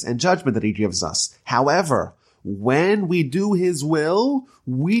firmness and judgment that he gives us. However, when we do his will,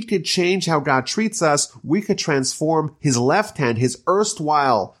 we could change how God treats us. We could transform his left hand, his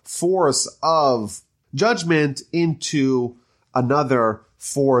erstwhile force of judgment, into another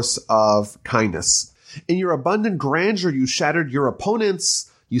force of kindness. In your abundant grandeur, you shattered your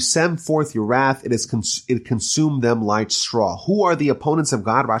opponents. You send forth your wrath. It consumed them like straw. Who are the opponents of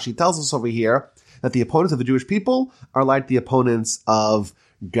God? Rashi tells us over here that the opponents of the Jewish people are like the opponents of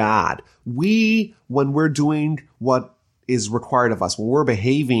God. We, when we're doing what is required of us, when we're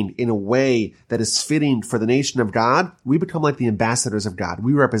behaving in a way that is fitting for the nation of God, we become like the ambassadors of God.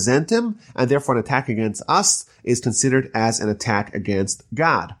 We represent him, and therefore an attack against us is considered as an attack against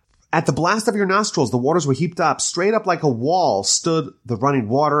God. At the blast of your nostrils, the waters were heaped up. Straight up like a wall stood the running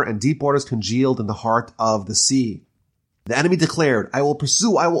water, and deep waters congealed in the heart of the sea. The enemy declared, I will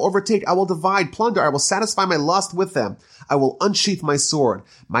pursue, I will overtake, I will divide, plunder, I will satisfy my lust with them. I will unsheath my sword.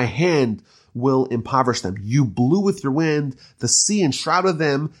 My hand will impoverish them. You blew with your wind, the sea enshrouded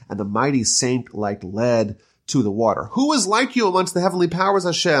them, and the mighty sank like lead to the water. Who is like you amongst the heavenly powers,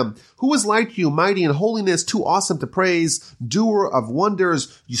 Hashem? Who is like you, mighty in holiness, too awesome to praise, doer of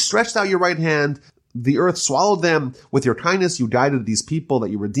wonders? You stretched out your right hand. The earth swallowed them. With your kindness, you guided these people that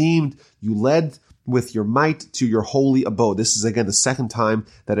you redeemed. You led with your might to your holy abode. This is again the second time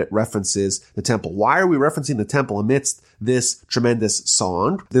that it references the temple. Why are we referencing the temple amidst this tremendous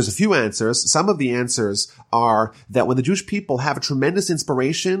song? There's a few answers. Some of the answers are that when the Jewish people have a tremendous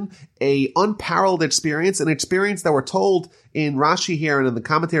inspiration, a unparalleled experience, an experience that we're told in Rashi here and in the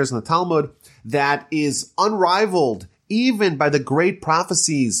commentaries in the Talmud that is unrivaled even by the great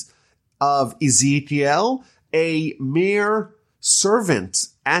prophecies of Ezekiel, a mere servant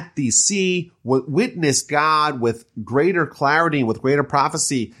at the sea witnessed God with greater clarity and with greater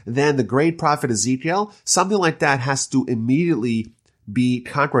prophecy than the great prophet Ezekiel. Something like that has to immediately be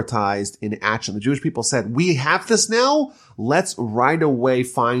concretized in action. The Jewish people said, we have this now. Let's right away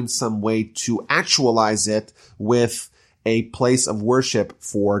find some way to actualize it with a place of worship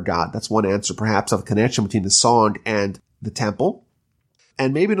for God. That's one answer, perhaps, of a connection between the song and the temple.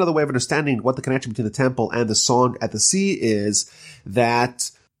 And maybe another way of understanding what the connection between the temple and the song at the sea is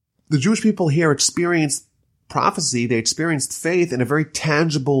that the Jewish people here experienced prophecy. They experienced faith in a very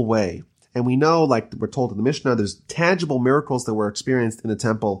tangible way. And we know, like we're told in the Mishnah, there's tangible miracles that were experienced in the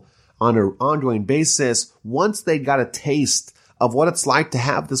temple on an ongoing basis. Once they got a taste of what it's like to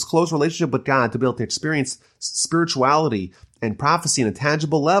have this close relationship with God, to be able to experience spirituality and prophecy on a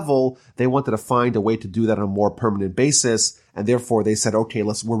tangible level, they wanted to find a way to do that on a more permanent basis. And therefore they said, okay,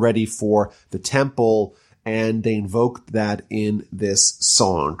 we're ready for the temple. And they invoked that in this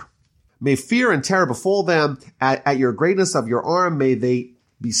song. May fear and terror befall them. At your greatness of your arm, may they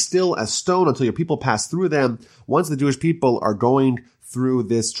be still as stone until your people pass through them. Once the Jewish people are going through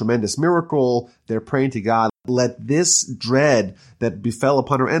this tremendous miracle, they're praying to God, let this dread that befell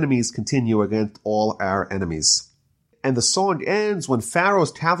upon our enemies continue against all our enemies. And the song ends when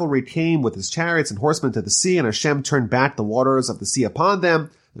Pharaoh's cavalry came with his chariots and horsemen to the sea, and Hashem turned back the waters of the sea upon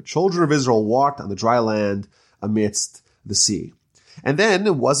them. The children of Israel walked on the dry land amidst the sea. And then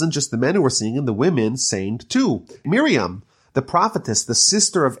it wasn't just the men who were singing, the women sang too. Miriam, the prophetess, the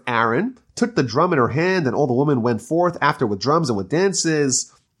sister of Aaron, took the drum in her hand, and all the women went forth after with drums and with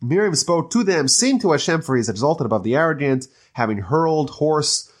dances. Miriam spoke to them, sing to Hashem, for he is exalted above the arrogant, having hurled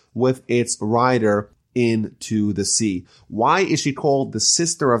horse with its rider into the sea. Why is she called the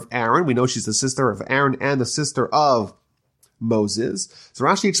sister of Aaron? We know she's the sister of Aaron and the sister of Moses. So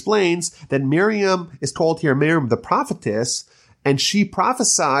Rashi explains that Miriam is called here Miriam the prophetess, and she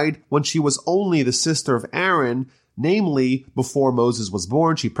prophesied when she was only the sister of Aaron, namely before Moses was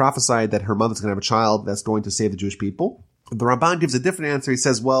born. She prophesied that her mother's going to have a child that's going to save the Jewish people. The Ramban gives a different answer. He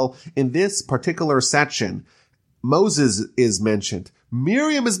says, well, in this particular section, Moses is mentioned.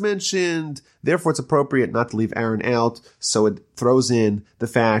 Miriam is mentioned. Therefore, it's appropriate not to leave Aaron out. So it throws in the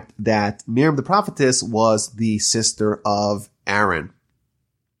fact that Miriam the prophetess was the sister of Aaron.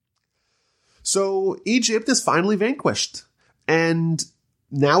 So Egypt is finally vanquished. And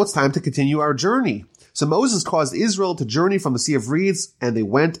now it's time to continue our journey. So Moses caused Israel to journey from the Sea of Reeds, and they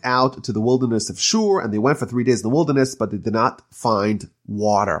went out to the wilderness of Shur, and they went for 3 days in the wilderness, but they did not find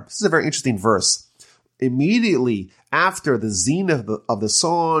water. This is a very interesting verse. Immediately after the zenith of the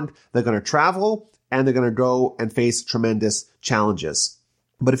song, they're going to travel, and they're going to go and face tremendous challenges.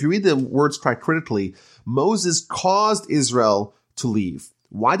 But if you read the words quite critically, Moses caused Israel to leave.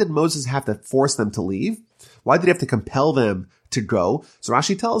 Why did Moses have to force them to leave? Why did he have to compel them to go? So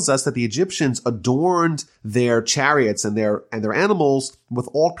Rashi tells us that the Egyptians adorned their chariots and their animals with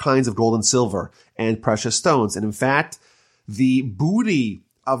all kinds of gold and silver and precious stones. And in fact, the booty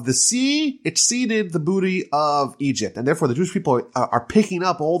of the sea exceeded the booty of Egypt. And therefore the Jewish people are picking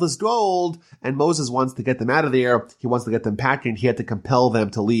up all this gold, and Moses wants to get them out of there. He wants to get them packing. He had to compel them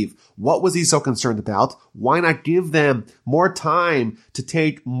to leave. What was he so concerned about? Why not give them more time to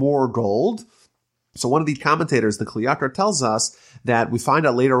take more gold? So one of the commentators, the Kli Yakar, tells us that we find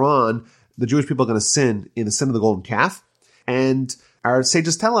out later on the Jewish people are going to sin in the sin of the golden calf. And our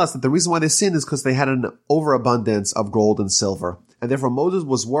sages tell us that the reason why they sinned is because they had an overabundance of gold and silver. And therefore Moses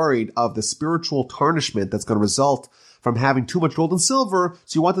was worried of the spiritual tarnishment that's going to result from having too much gold and silver.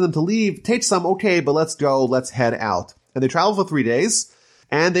 So he wanted them to leave, take some, okay, but let's go, let's head out. And they travel for 3 days,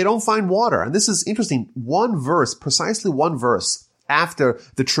 and they don't find water. And this is interesting. Precisely one verse after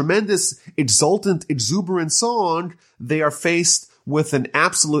the tremendous, exultant, exuberant song, they are faced with an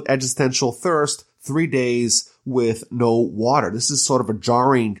absolute existential thirst, 3 days with no water. This is sort of a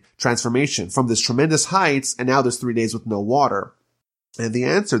jarring transformation from this tremendous heights, and now there's 3 days with no water. And the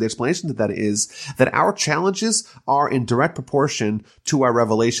answer, the explanation to that is that our challenges are in direct proportion to our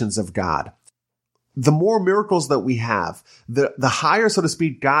revelations of God. The more miracles that we have, the higher, so to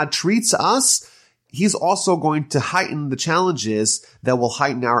speak, God treats us, He's also going to heighten the challenges that will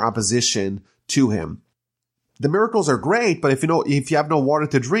heighten our opposition to him. The miracles are great, but if you have no water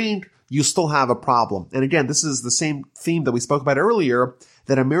to drink, you still have a problem. And again, this is the same theme that we spoke about earlier,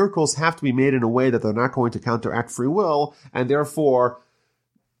 that our miracles have to be made in a way that they're not going to counteract free will, and therefore,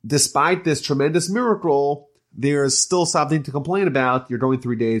 despite this tremendous miracle, there's still something to complain about. You're going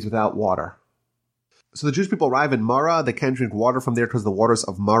 3 days without water. So the Jewish people arrive in Marah. They can't drink water from there because the waters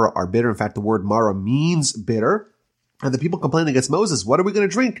of Marah are bitter. In fact, the word Marah means bitter. And the people complain against Moses. What are we going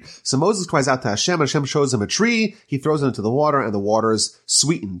to drink? So Moses cries out to Hashem. Hashem shows him a tree. He throws it into the water, and the water's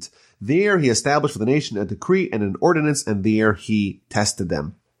sweetened. There he established for the nation a decree and an ordinance, and there he tested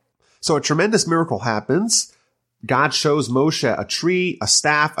them. So a tremendous miracle happens. God shows Moshe a tree, a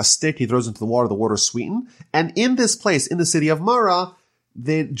staff, a stick. He throws into the water is sweetened. And in this place, in the city of Marah,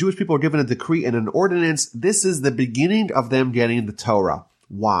 the Jewish people are given a decree and an ordinance. This is the beginning of them getting the Torah.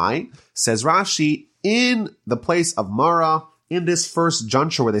 Why? Says Rashi, in the place of Marah, in this first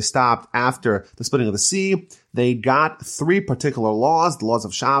juncture where they stopped after the splitting of the sea, they got 3 particular laws: the laws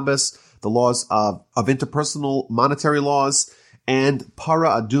of Shabbos, the laws of interpersonal monetary laws, and Para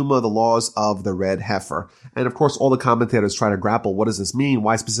Aduma, the laws of the red heifer. And of course, all the commentators try to grapple, what does this mean?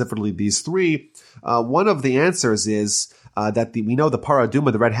 Why specifically these 3? One of the answers is that we know the Para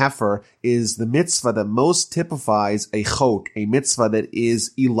Aduma, the red heifer, is the mitzvah that most typifies a chok, a mitzvah that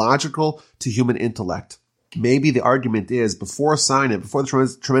is illogical to human intellect. Maybe the argument is, before Sinai, before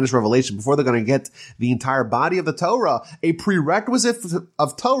the tremendous revelation, before they're going to get the entire body of the Torah, a prerequisite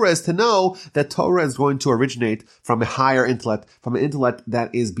of Torah is to know that Torah is going to originate from a higher intellect, from an intellect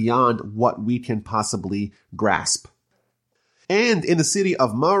that is beyond what we can possibly grasp. And in the city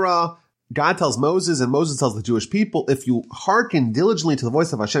of Marah, God tells Moses, and Moses tells the Jewish people, if you hearken diligently to the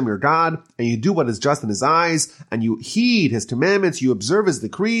voice of Hashem your God, and you do what is just in his eyes, and you heed his commandments, you observe his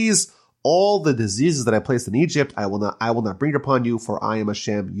decrees, all the diseases that I placed in Egypt, I will not bring upon you, for I am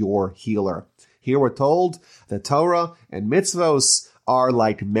Hashem, your healer. Here we're told that Torah and mitzvos are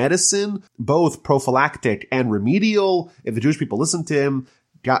like medicine, both prophylactic and remedial. If the Jewish people listen to him,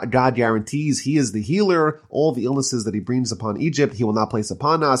 God guarantees he is the healer. All the illnesses that he brings upon Egypt, he will not place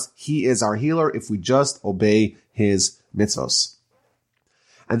upon us. He is our healer if we just obey his mitzvos.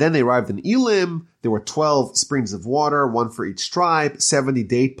 And then they arrived in Elim. There were 12 springs of water, 1 for each tribe, 70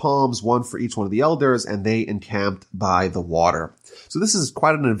 date palms, 1 for each one of the elders, and they encamped by the water. So this is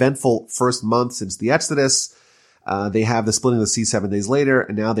quite an eventful first month since the Exodus. They have the splitting of the sea 7 days later,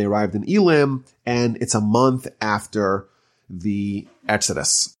 and now they arrived in Elim, and it's a month after the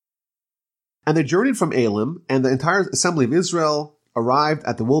Exodus. And they journeyed from Elim, and the entire assembly of Israel arrived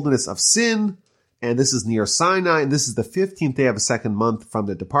at the wilderness of Sin, and this is near Sinai, and this is the 15th day of the second month from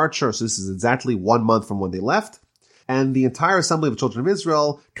the departure, so this is exactly 1 month from when they left. And the entire assembly of the children of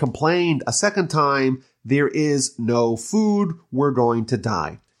Israel complained a second time, there is no food, we're going to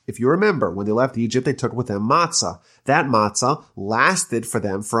die. If you remember, when they left Egypt, they took with them matzah. That matzah lasted for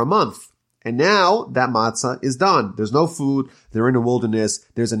them for a month. And now that matzah is done. There's no food. They're in a wilderness.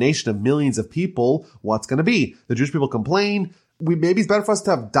 There's a nation of millions of people. What's going to be? The Jewish people complain. Maybe it's better for us to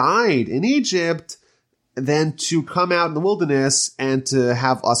have died in Egypt than to come out in the wilderness and to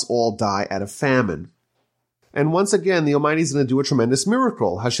have us all die out of famine. And once again, the Almighty is going to do a tremendous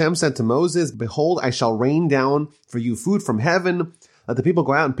miracle. Hashem said to Moses, behold, I shall rain down for you food from heaven. Let the people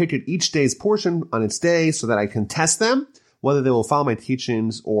go out and pick it each day's portion on its day so that I can test them, whether they will follow my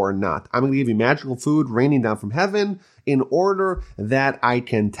teachings or not. I'm going to give you magical food raining down from heaven in order that I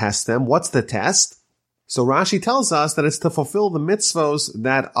can test them. What's the test? So Rashi tells us that it's to fulfill the mitzvos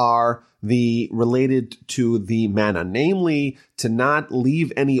that are related to the manna, namely to not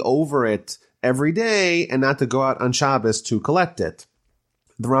leave any over it every day and not to go out on Shabbos to collect it.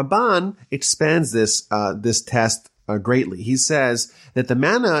 The Ramban expands this test greatly. He says that the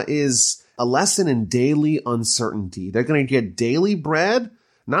manna is a lesson in daily uncertainty. They're going to get daily bread,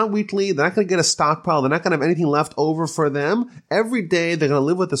 not weekly. They're not going to get a stockpile. They're not going to have anything left over for them. Every day they're going to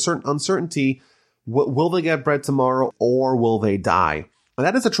live with a certain uncertainty. Will they get bread tomorrow or will they die? And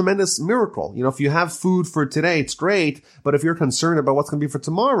that is a tremendous miracle. You know, if you have food for today, it's great. But if you're concerned about what's going to be for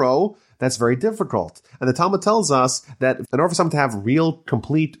tomorrow, that's very difficult. And the Talmud tells us that in order for someone to have real,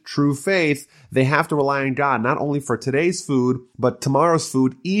 complete, true faith, they have to rely on God, not only for today's food, but tomorrow's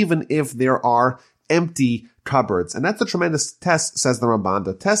food, even if there are empty cupboards. And that's a tremendous test, says the Ramban.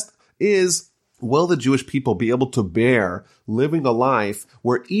 The test is, will the Jewish people be able to bear living a life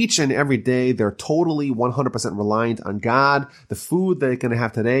where each and every day they're totally 100% reliant on God? The food they're going to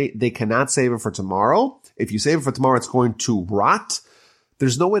have today, they cannot save it for tomorrow. If you save it for tomorrow, it's going to rot.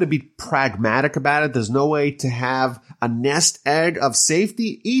 There's no way to be pragmatic about it. There's no way to have a nest egg of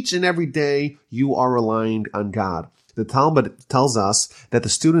safety. Each and every day you are relying on God. The Talmud tells us that the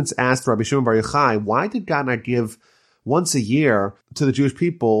students asked Rabbi Shimon Bar Yochai, why did God not give once a year to the Jewish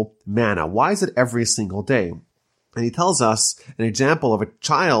people manna? Why is it every single day? And he tells us an example of a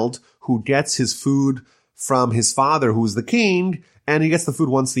child who gets his food from his father, who's the king, and he gets the food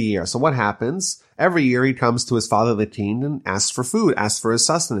once a year. So what happens? Every year he comes to his father, the king, and asks for food, asks for his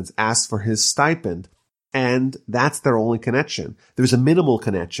sustenance, asks for his stipend. And that's their only connection. There's a minimal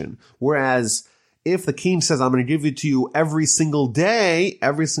connection. Whereas if the king says, I'm going to give it to you every single day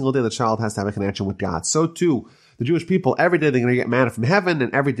the child has to have a connection with God. So too, the Jewish people, every day they're going to get manna from heaven,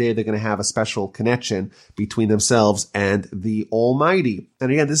 and every day they're going to have a special connection between themselves and the Almighty.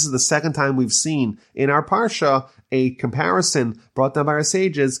 And again, this is the second time we've seen in our Parsha a comparison brought down by our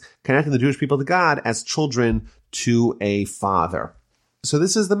sages connecting the Jewish people to God as children to a father. So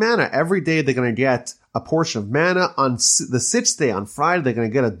this is the manna. Every day they're going to get a portion of manna. On the sixth day, on Friday, they're going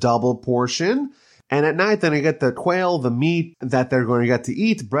to get a double portion. And at night, they're going to get the quail, the meat that they're going to get to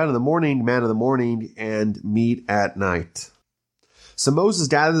eat, bread in the morning, manna in the morning, and meat at night. So Moses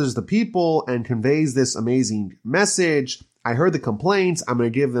gathers the people and conveys this amazing message. I heard the complaints. I'm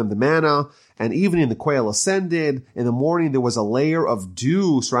going to give them the manna. And evening the quail ascended. In the morning, there was a layer of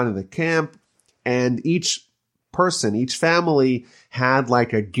dew surrounding the camp. And each person, each family had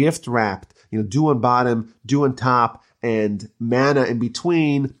like a gift wrapped, dew on bottom, dew on top, and manna in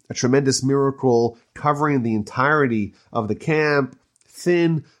between, a tremendous miracle covering the entirety of the camp.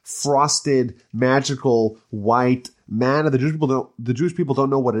 Thin, frosted, magical, white manna. The Jewish people don't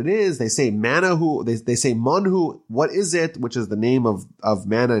know what it is. They say mannahu, they say munhu, what is it? Which is the name of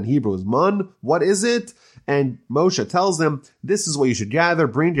manna in Hebrew is mun. What is it? And Moshe tells them, this is what you should gather,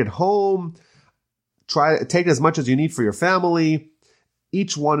 bring it home, take as much as you need for your family,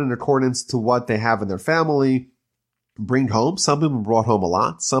 each one in accordance to what they have in their family. Bring home. Some people brought home a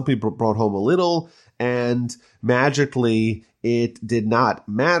lot. Some people brought home a little. And magically, it did not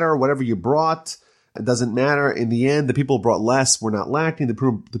matter. Whatever you brought, it doesn't matter. In the end, the people brought less were not lacking.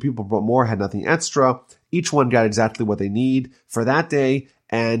 The people brought more had nothing extra. Each one got exactly what they need for that day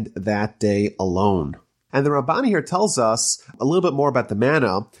and that day alone. And the Ramban here tells us a little bit more about the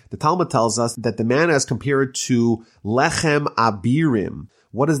manna. The Talmud tells us that the manna is compared to lechem abirim.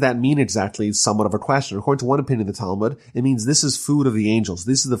 What does that mean exactly? It's somewhat of a question. According to one opinion of the Talmud, it means this is food of the angels.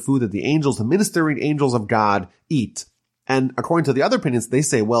 This is the food that the angels, the ministering angels of God, eat. And according to the other opinions, they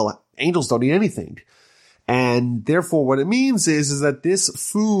say, well, angels don't eat anything. And therefore, what it means is that this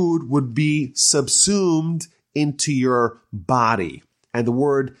food would be subsumed into your body. And the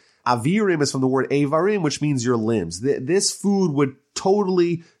word avirim is from the word avarim, which means your limbs. This food would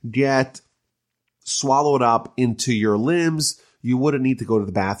totally get swallowed up into your limbs. You wouldn't need to go to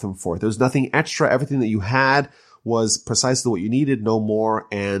the bathroom for it. There was nothing extra. Everything that you had was precisely what you needed, no more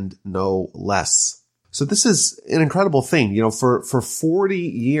and no less. So this is an incredible thing. For 40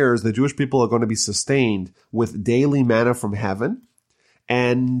 years, the Jewish people are going to be sustained with daily manna from heaven.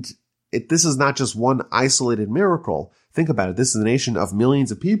 And this is not just one isolated miracle. Think about it. This is a nation of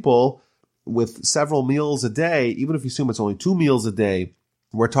millions of people with several meals a day. Even if you assume it's only 2 meals a day,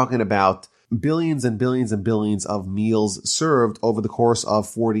 we're talking about billions and billions and billions of meals served over the course of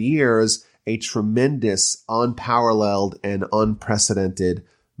 40 years, a tremendous, unparalleled, and unprecedented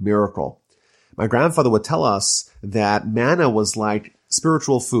miracle. My grandfather would tell us that manna was like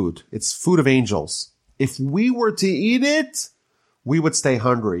spiritual food. It's food of angels. If we were to eat it, we would stay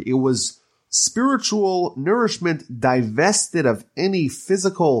hungry. It was spiritual nourishment divested of any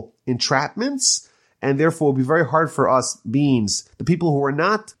physical entrapments, and therefore it would be very hard for us beings, the people who are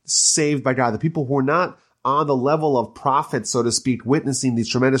not saved by God, the people who are not on the level of prophets, so to speak, witnessing these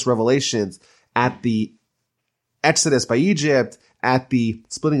tremendous revelations at the Exodus by Egypt, at the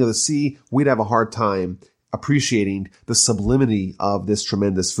splitting of the sea, we'd have a hard time appreciating the sublimity of this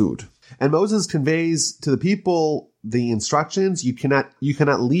tremendous food. And Moses conveys to the people the instructions. You cannot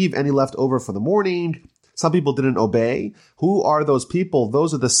leave any left over for the morning. Some people didn't obey. Who are those people?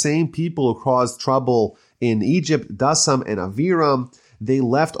 Those are the same people who caused trouble in Egypt, Dasam and Aviram. They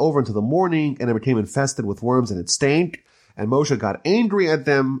left over into the morning and it became infested with worms and it stank. And Moshe got angry at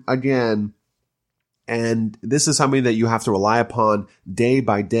them again. And this is something that you have to rely upon day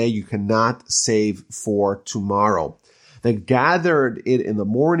by day. You cannot save for tomorrow. They gathered it in the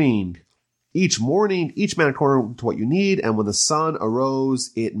morning, each man according to what you need. And when the sun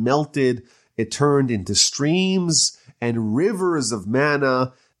arose, it melted. It turned into streams and rivers of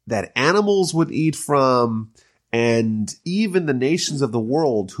manna that animals would eat from. And even the nations of the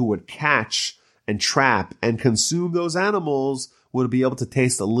world who would catch and trap and consume those animals would be able to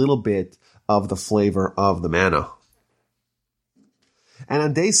taste a little bit of the flavor of the manna. And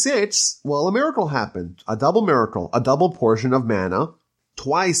on day 6, a miracle happened. A double miracle, a double portion of manna,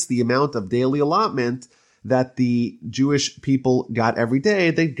 twice the amount of daily allotment that the Jewish people got every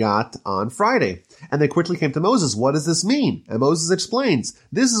day, they got on Friday. And they quickly came to Moses. What does this mean? And Moses explains,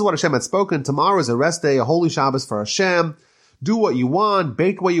 this is what Hashem had spoken. Tomorrow is a rest day, a holy Shabbos for Hashem. Do what you want,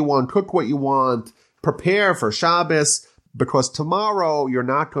 bake what you want, cook what you want, prepare for Shabbos, because tomorrow you're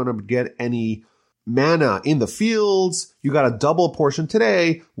not going to get any manna in the fields. You got a double portion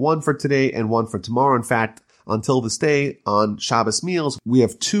today, one for today and one for tomorrow. In fact, until this day on Shabbos meals, we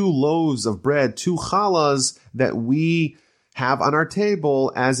have 2 loaves of bread, 2 challahs that we have on our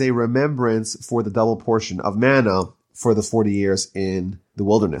table as a remembrance for the double portion of manna for the 40 years in the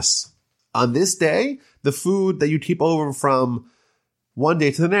wilderness. On this day, the food that you keep over from one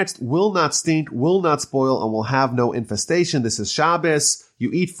day to the next will not stink, will not spoil, and will have no infestation. This is Shabbos. You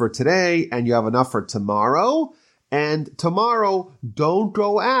eat for today, and you have enough for tomorrow. And tomorrow, don't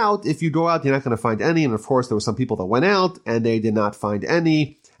go out. If you go out, you're not going to find any. And of course, there were some people that went out, and they did not find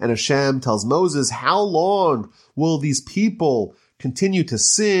any. And Hashem tells Moses, how long will these people continue to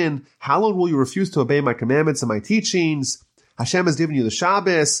sin? How long will you refuse to obey my commandments and my teachings? Hashem has given you the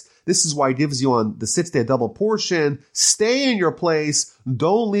Shabbos. This is why he gives you on the 6th day a double portion. Stay in your place.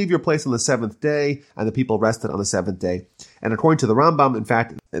 Don't leave your place on the 7th day. And the people rested on the 7th day. And according to the Rambam, in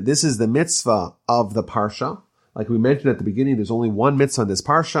fact, this is the mitzvah of the Parsha. Like we mentioned at the beginning, there's only one mitzvah in this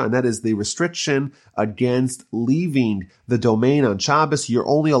Parsha, and that is the restriction against leaving the domain on Shabbos. You're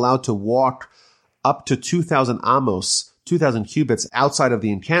only allowed to walk up to 2,000 amos, 2,000 cubits outside of the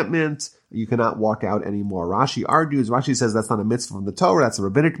encampment. You cannot walk out anymore. Rashi says that's not a mitzvah from the Torah, that's a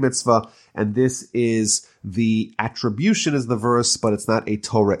rabbinic mitzvah, and this is the attribution is the verse, but it's not a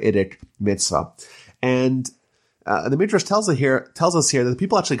Torah-idic mitzvah. And the Midrash tells us here that the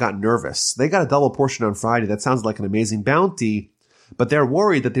people actually got nervous. They got a double portion on Friday. That sounds like an amazing bounty, but they're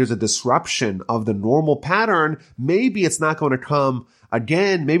worried that there's a disruption of the normal pattern. Maybe it's not going to come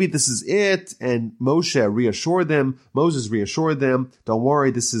again. Maybe this is it. And Moses reassured them, don't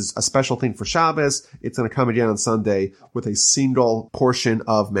worry, this is a special thing for Shabbos. It's going to come again on Sunday with a single portion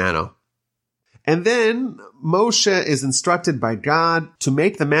of manna. And then Moshe is instructed by God to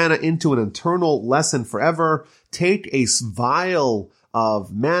make the manna into an eternal lesson forever. Take a vial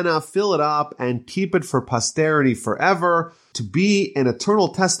of manna, fill it up, and keep it for posterity forever, to be an eternal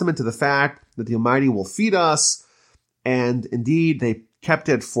testament to the fact that the Almighty will feed us. And indeed, they kept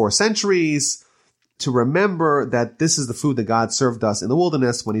it for centuries to remember that this is the food that God served us in the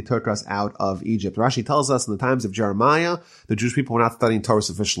wilderness when he took us out of Egypt. Rashi tells us in the times of Jeremiah, the Jewish people were not studying Torah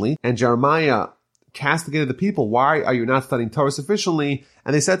sufficiently, and Jeremiah castigated the people. Why are you not studying Torah sufficiently?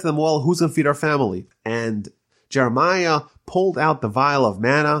 And they said to them, well, who's going to feed our family? And Jeremiah pulled out the vial of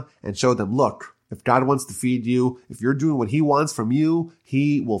manna and showed them, look, if God wants to feed you, if you're doing what he wants from you,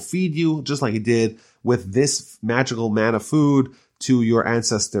 he will feed you just like he did with this magical manna food to your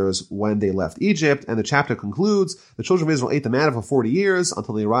ancestors when they left Egypt. And the chapter concludes, the children of Israel ate the manna for 40 years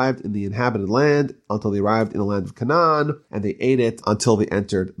until they arrived in the inhabited land, until they arrived in the land of Canaan, and they ate it until they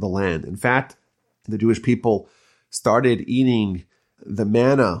entered the land. In fact, the Jewish people started eating the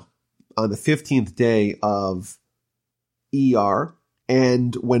manna on the 15th day of Iyar.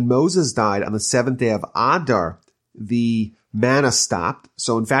 And when Moses died on the 7th day of Adar, the manna stopped.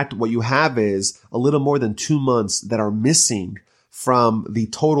 So in fact, what you have is a little more than 2 months that are missing from the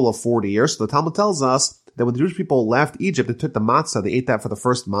total of 40 years. So the Talmud tells us that when the Jewish people left Egypt, they took the matzah, they ate that for the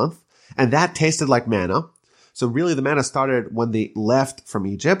first month, and that tasted like manna. So really the manna started when they left from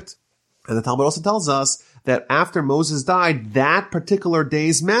Egypt. And the Talmud also tells us that after Moses died, that particular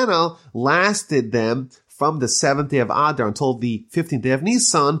day's manna lasted them from the 7th day of Adar until the 15th day of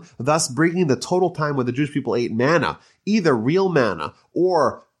Nisan, thus bringing the total time when the Jewish people ate manna, either real manna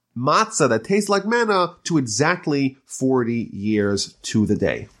or matzah that tastes like manna, to exactly 40 years to the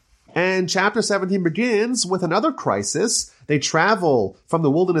day. And chapter 17 begins with another crisis. They travel from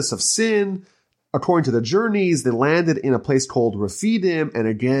the wilderness of Sin. According to the journeys, they landed in a place called Rephidim, and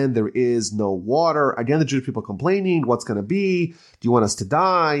again, there is no water. Again, the Jewish people complaining, what's going to be? Do you want us to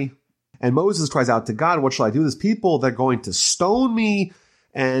die? And Moses cries out to God, what shall I do? These people, they're going to stone me.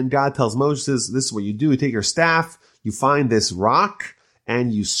 And God tells Moses, this is what you do. You take your staff, you find this rock,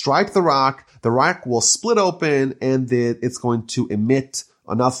 and you strike the rock. The rock will split open, and it's going to emit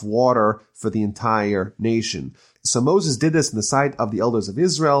enough water for the entire nation. So Moses did this in the sight of the elders of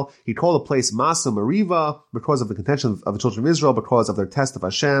Israel. He called the place Masa Meriva because of the contention of the children of Israel, because of their test of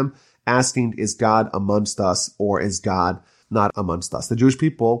Hashem, asking, is God amongst us or is God not amongst us? The Jewish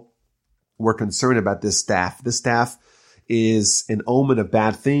people were concerned about this staff. This staff is an omen of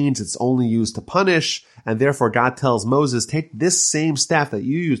bad things. It's only used to punish. And therefore God tells Moses, take this same staff that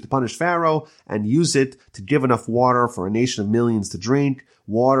you used to punish Pharaoh and use it to give enough water for a nation of millions to drink,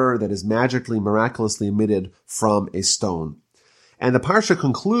 water that is magically, miraculously emitted from a stone. And the parsha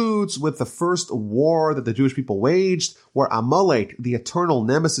concludes with the first war that the Jewish people waged, where Amalek, the eternal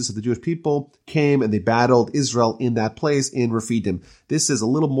nemesis of the Jewish people, came and they battled Israel in that place in Rephidim. This is a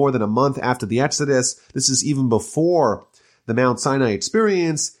little more than a month after the Exodus. This is even before the Mount Sinai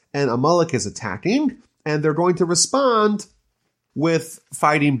experience, and Amalek is attacking, and they're going to respond with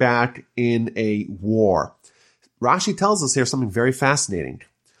fighting back in a war. Rashi tells us here something very fascinating.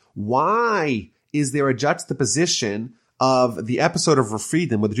 Why is there a juxtaposition of the episode of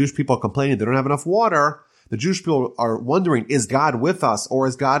Refidim where the Jewish people are complaining they don't have enough water? The Jewish people are wondering, is God with us or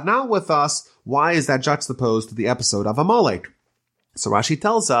is God not with us? Why is that juxtaposed to the episode of Amalek? So Rashi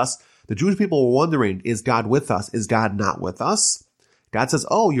tells us the Jewish people were wondering, is God with us? Is God not with us? God says,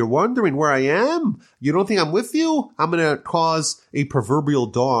 oh, you're wondering where I am? You don't think I'm with you? I'm going to cause a proverbial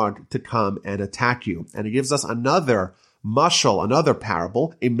dog to come and attack you. And he gives us another mashal, another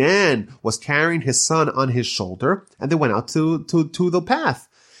parable. A man was carrying his son on his shoulder, and they went out to the path.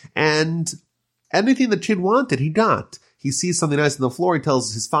 And anything the kid wanted, he got. He sees something nice on the floor. He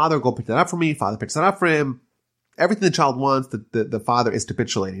tells his father, go pick that up for me. Father picks that up for him. Everything the child wants, the father is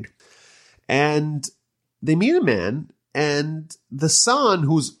capitulating. And they meet a man, and the son,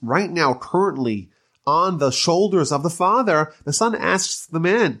 who's right now currently on the shoulders of the father, the son asks the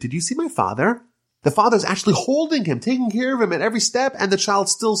man, did you see my father? The father's actually holding him, taking care of him at every step, and the child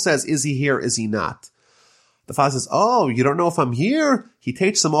still says, is he here, is he not? The father says, oh, you don't know if I'm here? He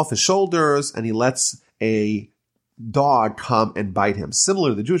takes him off his shoulders, and he lets a dog come and bite him. Similar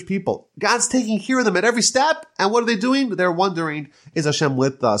to the Jewish people, God's taking care of them at every step, and what are they doing? They're wondering, is Hashem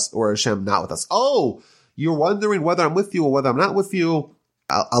with us or is Hashem not with us? Oh, you're wondering whether I'm with you or whether I'm not with you.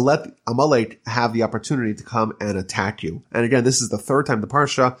 I'll let Amalek have the opportunity to come and attack you. And again, this is the third time in the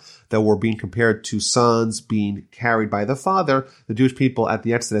Parsha that we're being compared to sons being carried by the father. The Jewish people at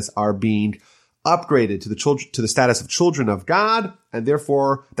the Exodus are being upgraded to the status of children of God, and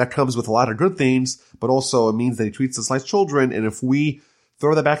therefore that comes with a lot of good things, but also it means that he treats us like children, and if we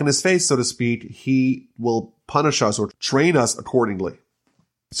throw that back in his face, so to speak, he will punish us or train us accordingly.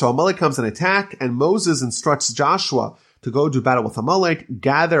 So Amalek comes and attack, and Moses instructs Joshua to go do battle with Amalek,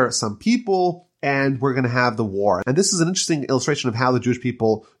 gather some people, and we're going to have the war. And this is an interesting illustration of how the Jewish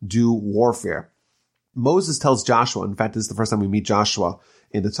people do warfare. Moses tells Joshua, in fact, this is the first time we meet Joshua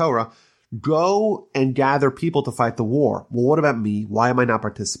in the Torah, go and gather people to fight the war. Well, what about me? Why am I not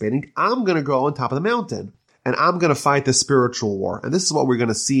participating? I'm going to go on top of the mountain, and I'm going to fight the spiritual war. And this is what we're going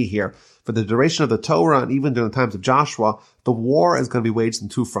to see here. For the duration of the Torah, and even during the times of Joshua, the war is going to be waged on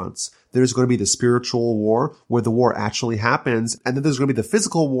two fronts. There's going to be the spiritual war, where the war actually happens, and then there's going to be the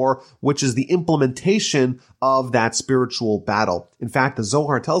physical war, which is the implementation of that spiritual battle. In fact, the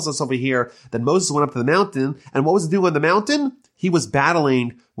Zohar tells us over here that Moses went up to the mountain, and what was he doing on the mountain? He was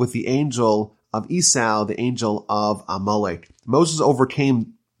battling with the angel of Esau, the angel of Amalek. Moses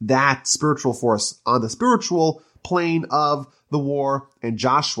overcame that spiritual force on the spiritual plane of the war, and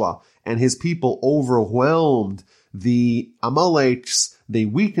Joshua and his people overwhelmed the Amaleks. They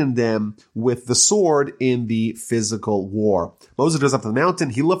weakened them with the sword in the physical war. Moses goes up to the mountain.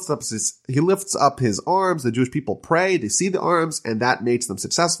 He lifts up his arms. The Jewish people pray. They see the arms, and that makes them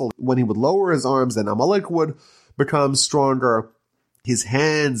successful. When he would lower his arms, then Amalek would become stronger. His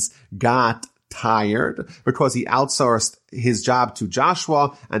hands got tired because he outsourced his job to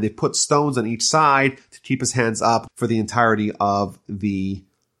Joshua, and they put stones on each side to keep his hands up for the entirety of the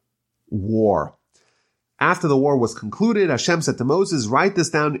war. After the war was concluded, Hashem said to Moses, write this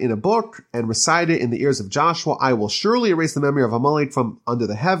down in a book and recite it in the ears of Joshua. I will surely erase the memory of Amalek from under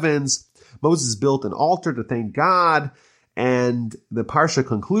the heavens. Moses built an altar to thank God, and the Parsha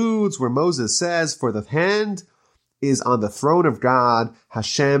concludes where Moses says, for the hand is on the throne of God.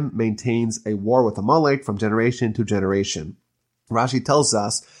 Hashem maintains a war with Amalek from generation to generation. Rashi tells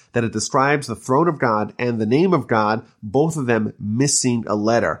us that it describes the throne of God and the name of God, both of them missing a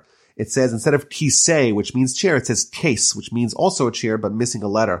letter. It says, instead of kisei, which means chair, it says case, which means also a chair, but missing a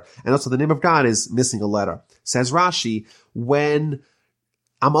letter. And also the name of God is missing a letter. Says Rashi, when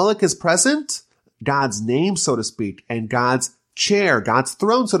Amalek is present, God's name, so to speak, and God's chair, God's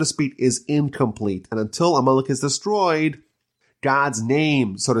throne, so to speak, is incomplete. And until Amalek is destroyed, God's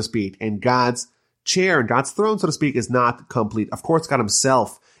name, so to speak, and God's chair and God's throne, so to speak, is not complete. Of course, God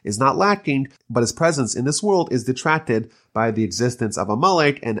himself is not lacking, but his presence in this world is detracted by the existence of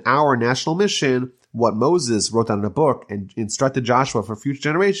Amalek. And our national mission, what Moses wrote down in a book and instructed Joshua for future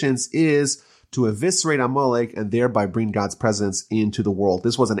generations, is to eviscerate Amalek and thereby bring God's presence into the world.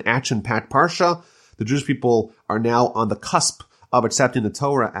 This was an action-packed parsha. The Jewish people are now on the cusp of accepting the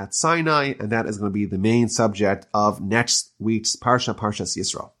Torah at Sinai, and that is going to be the main subject of next week's parsha, Parshas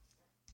Yisro.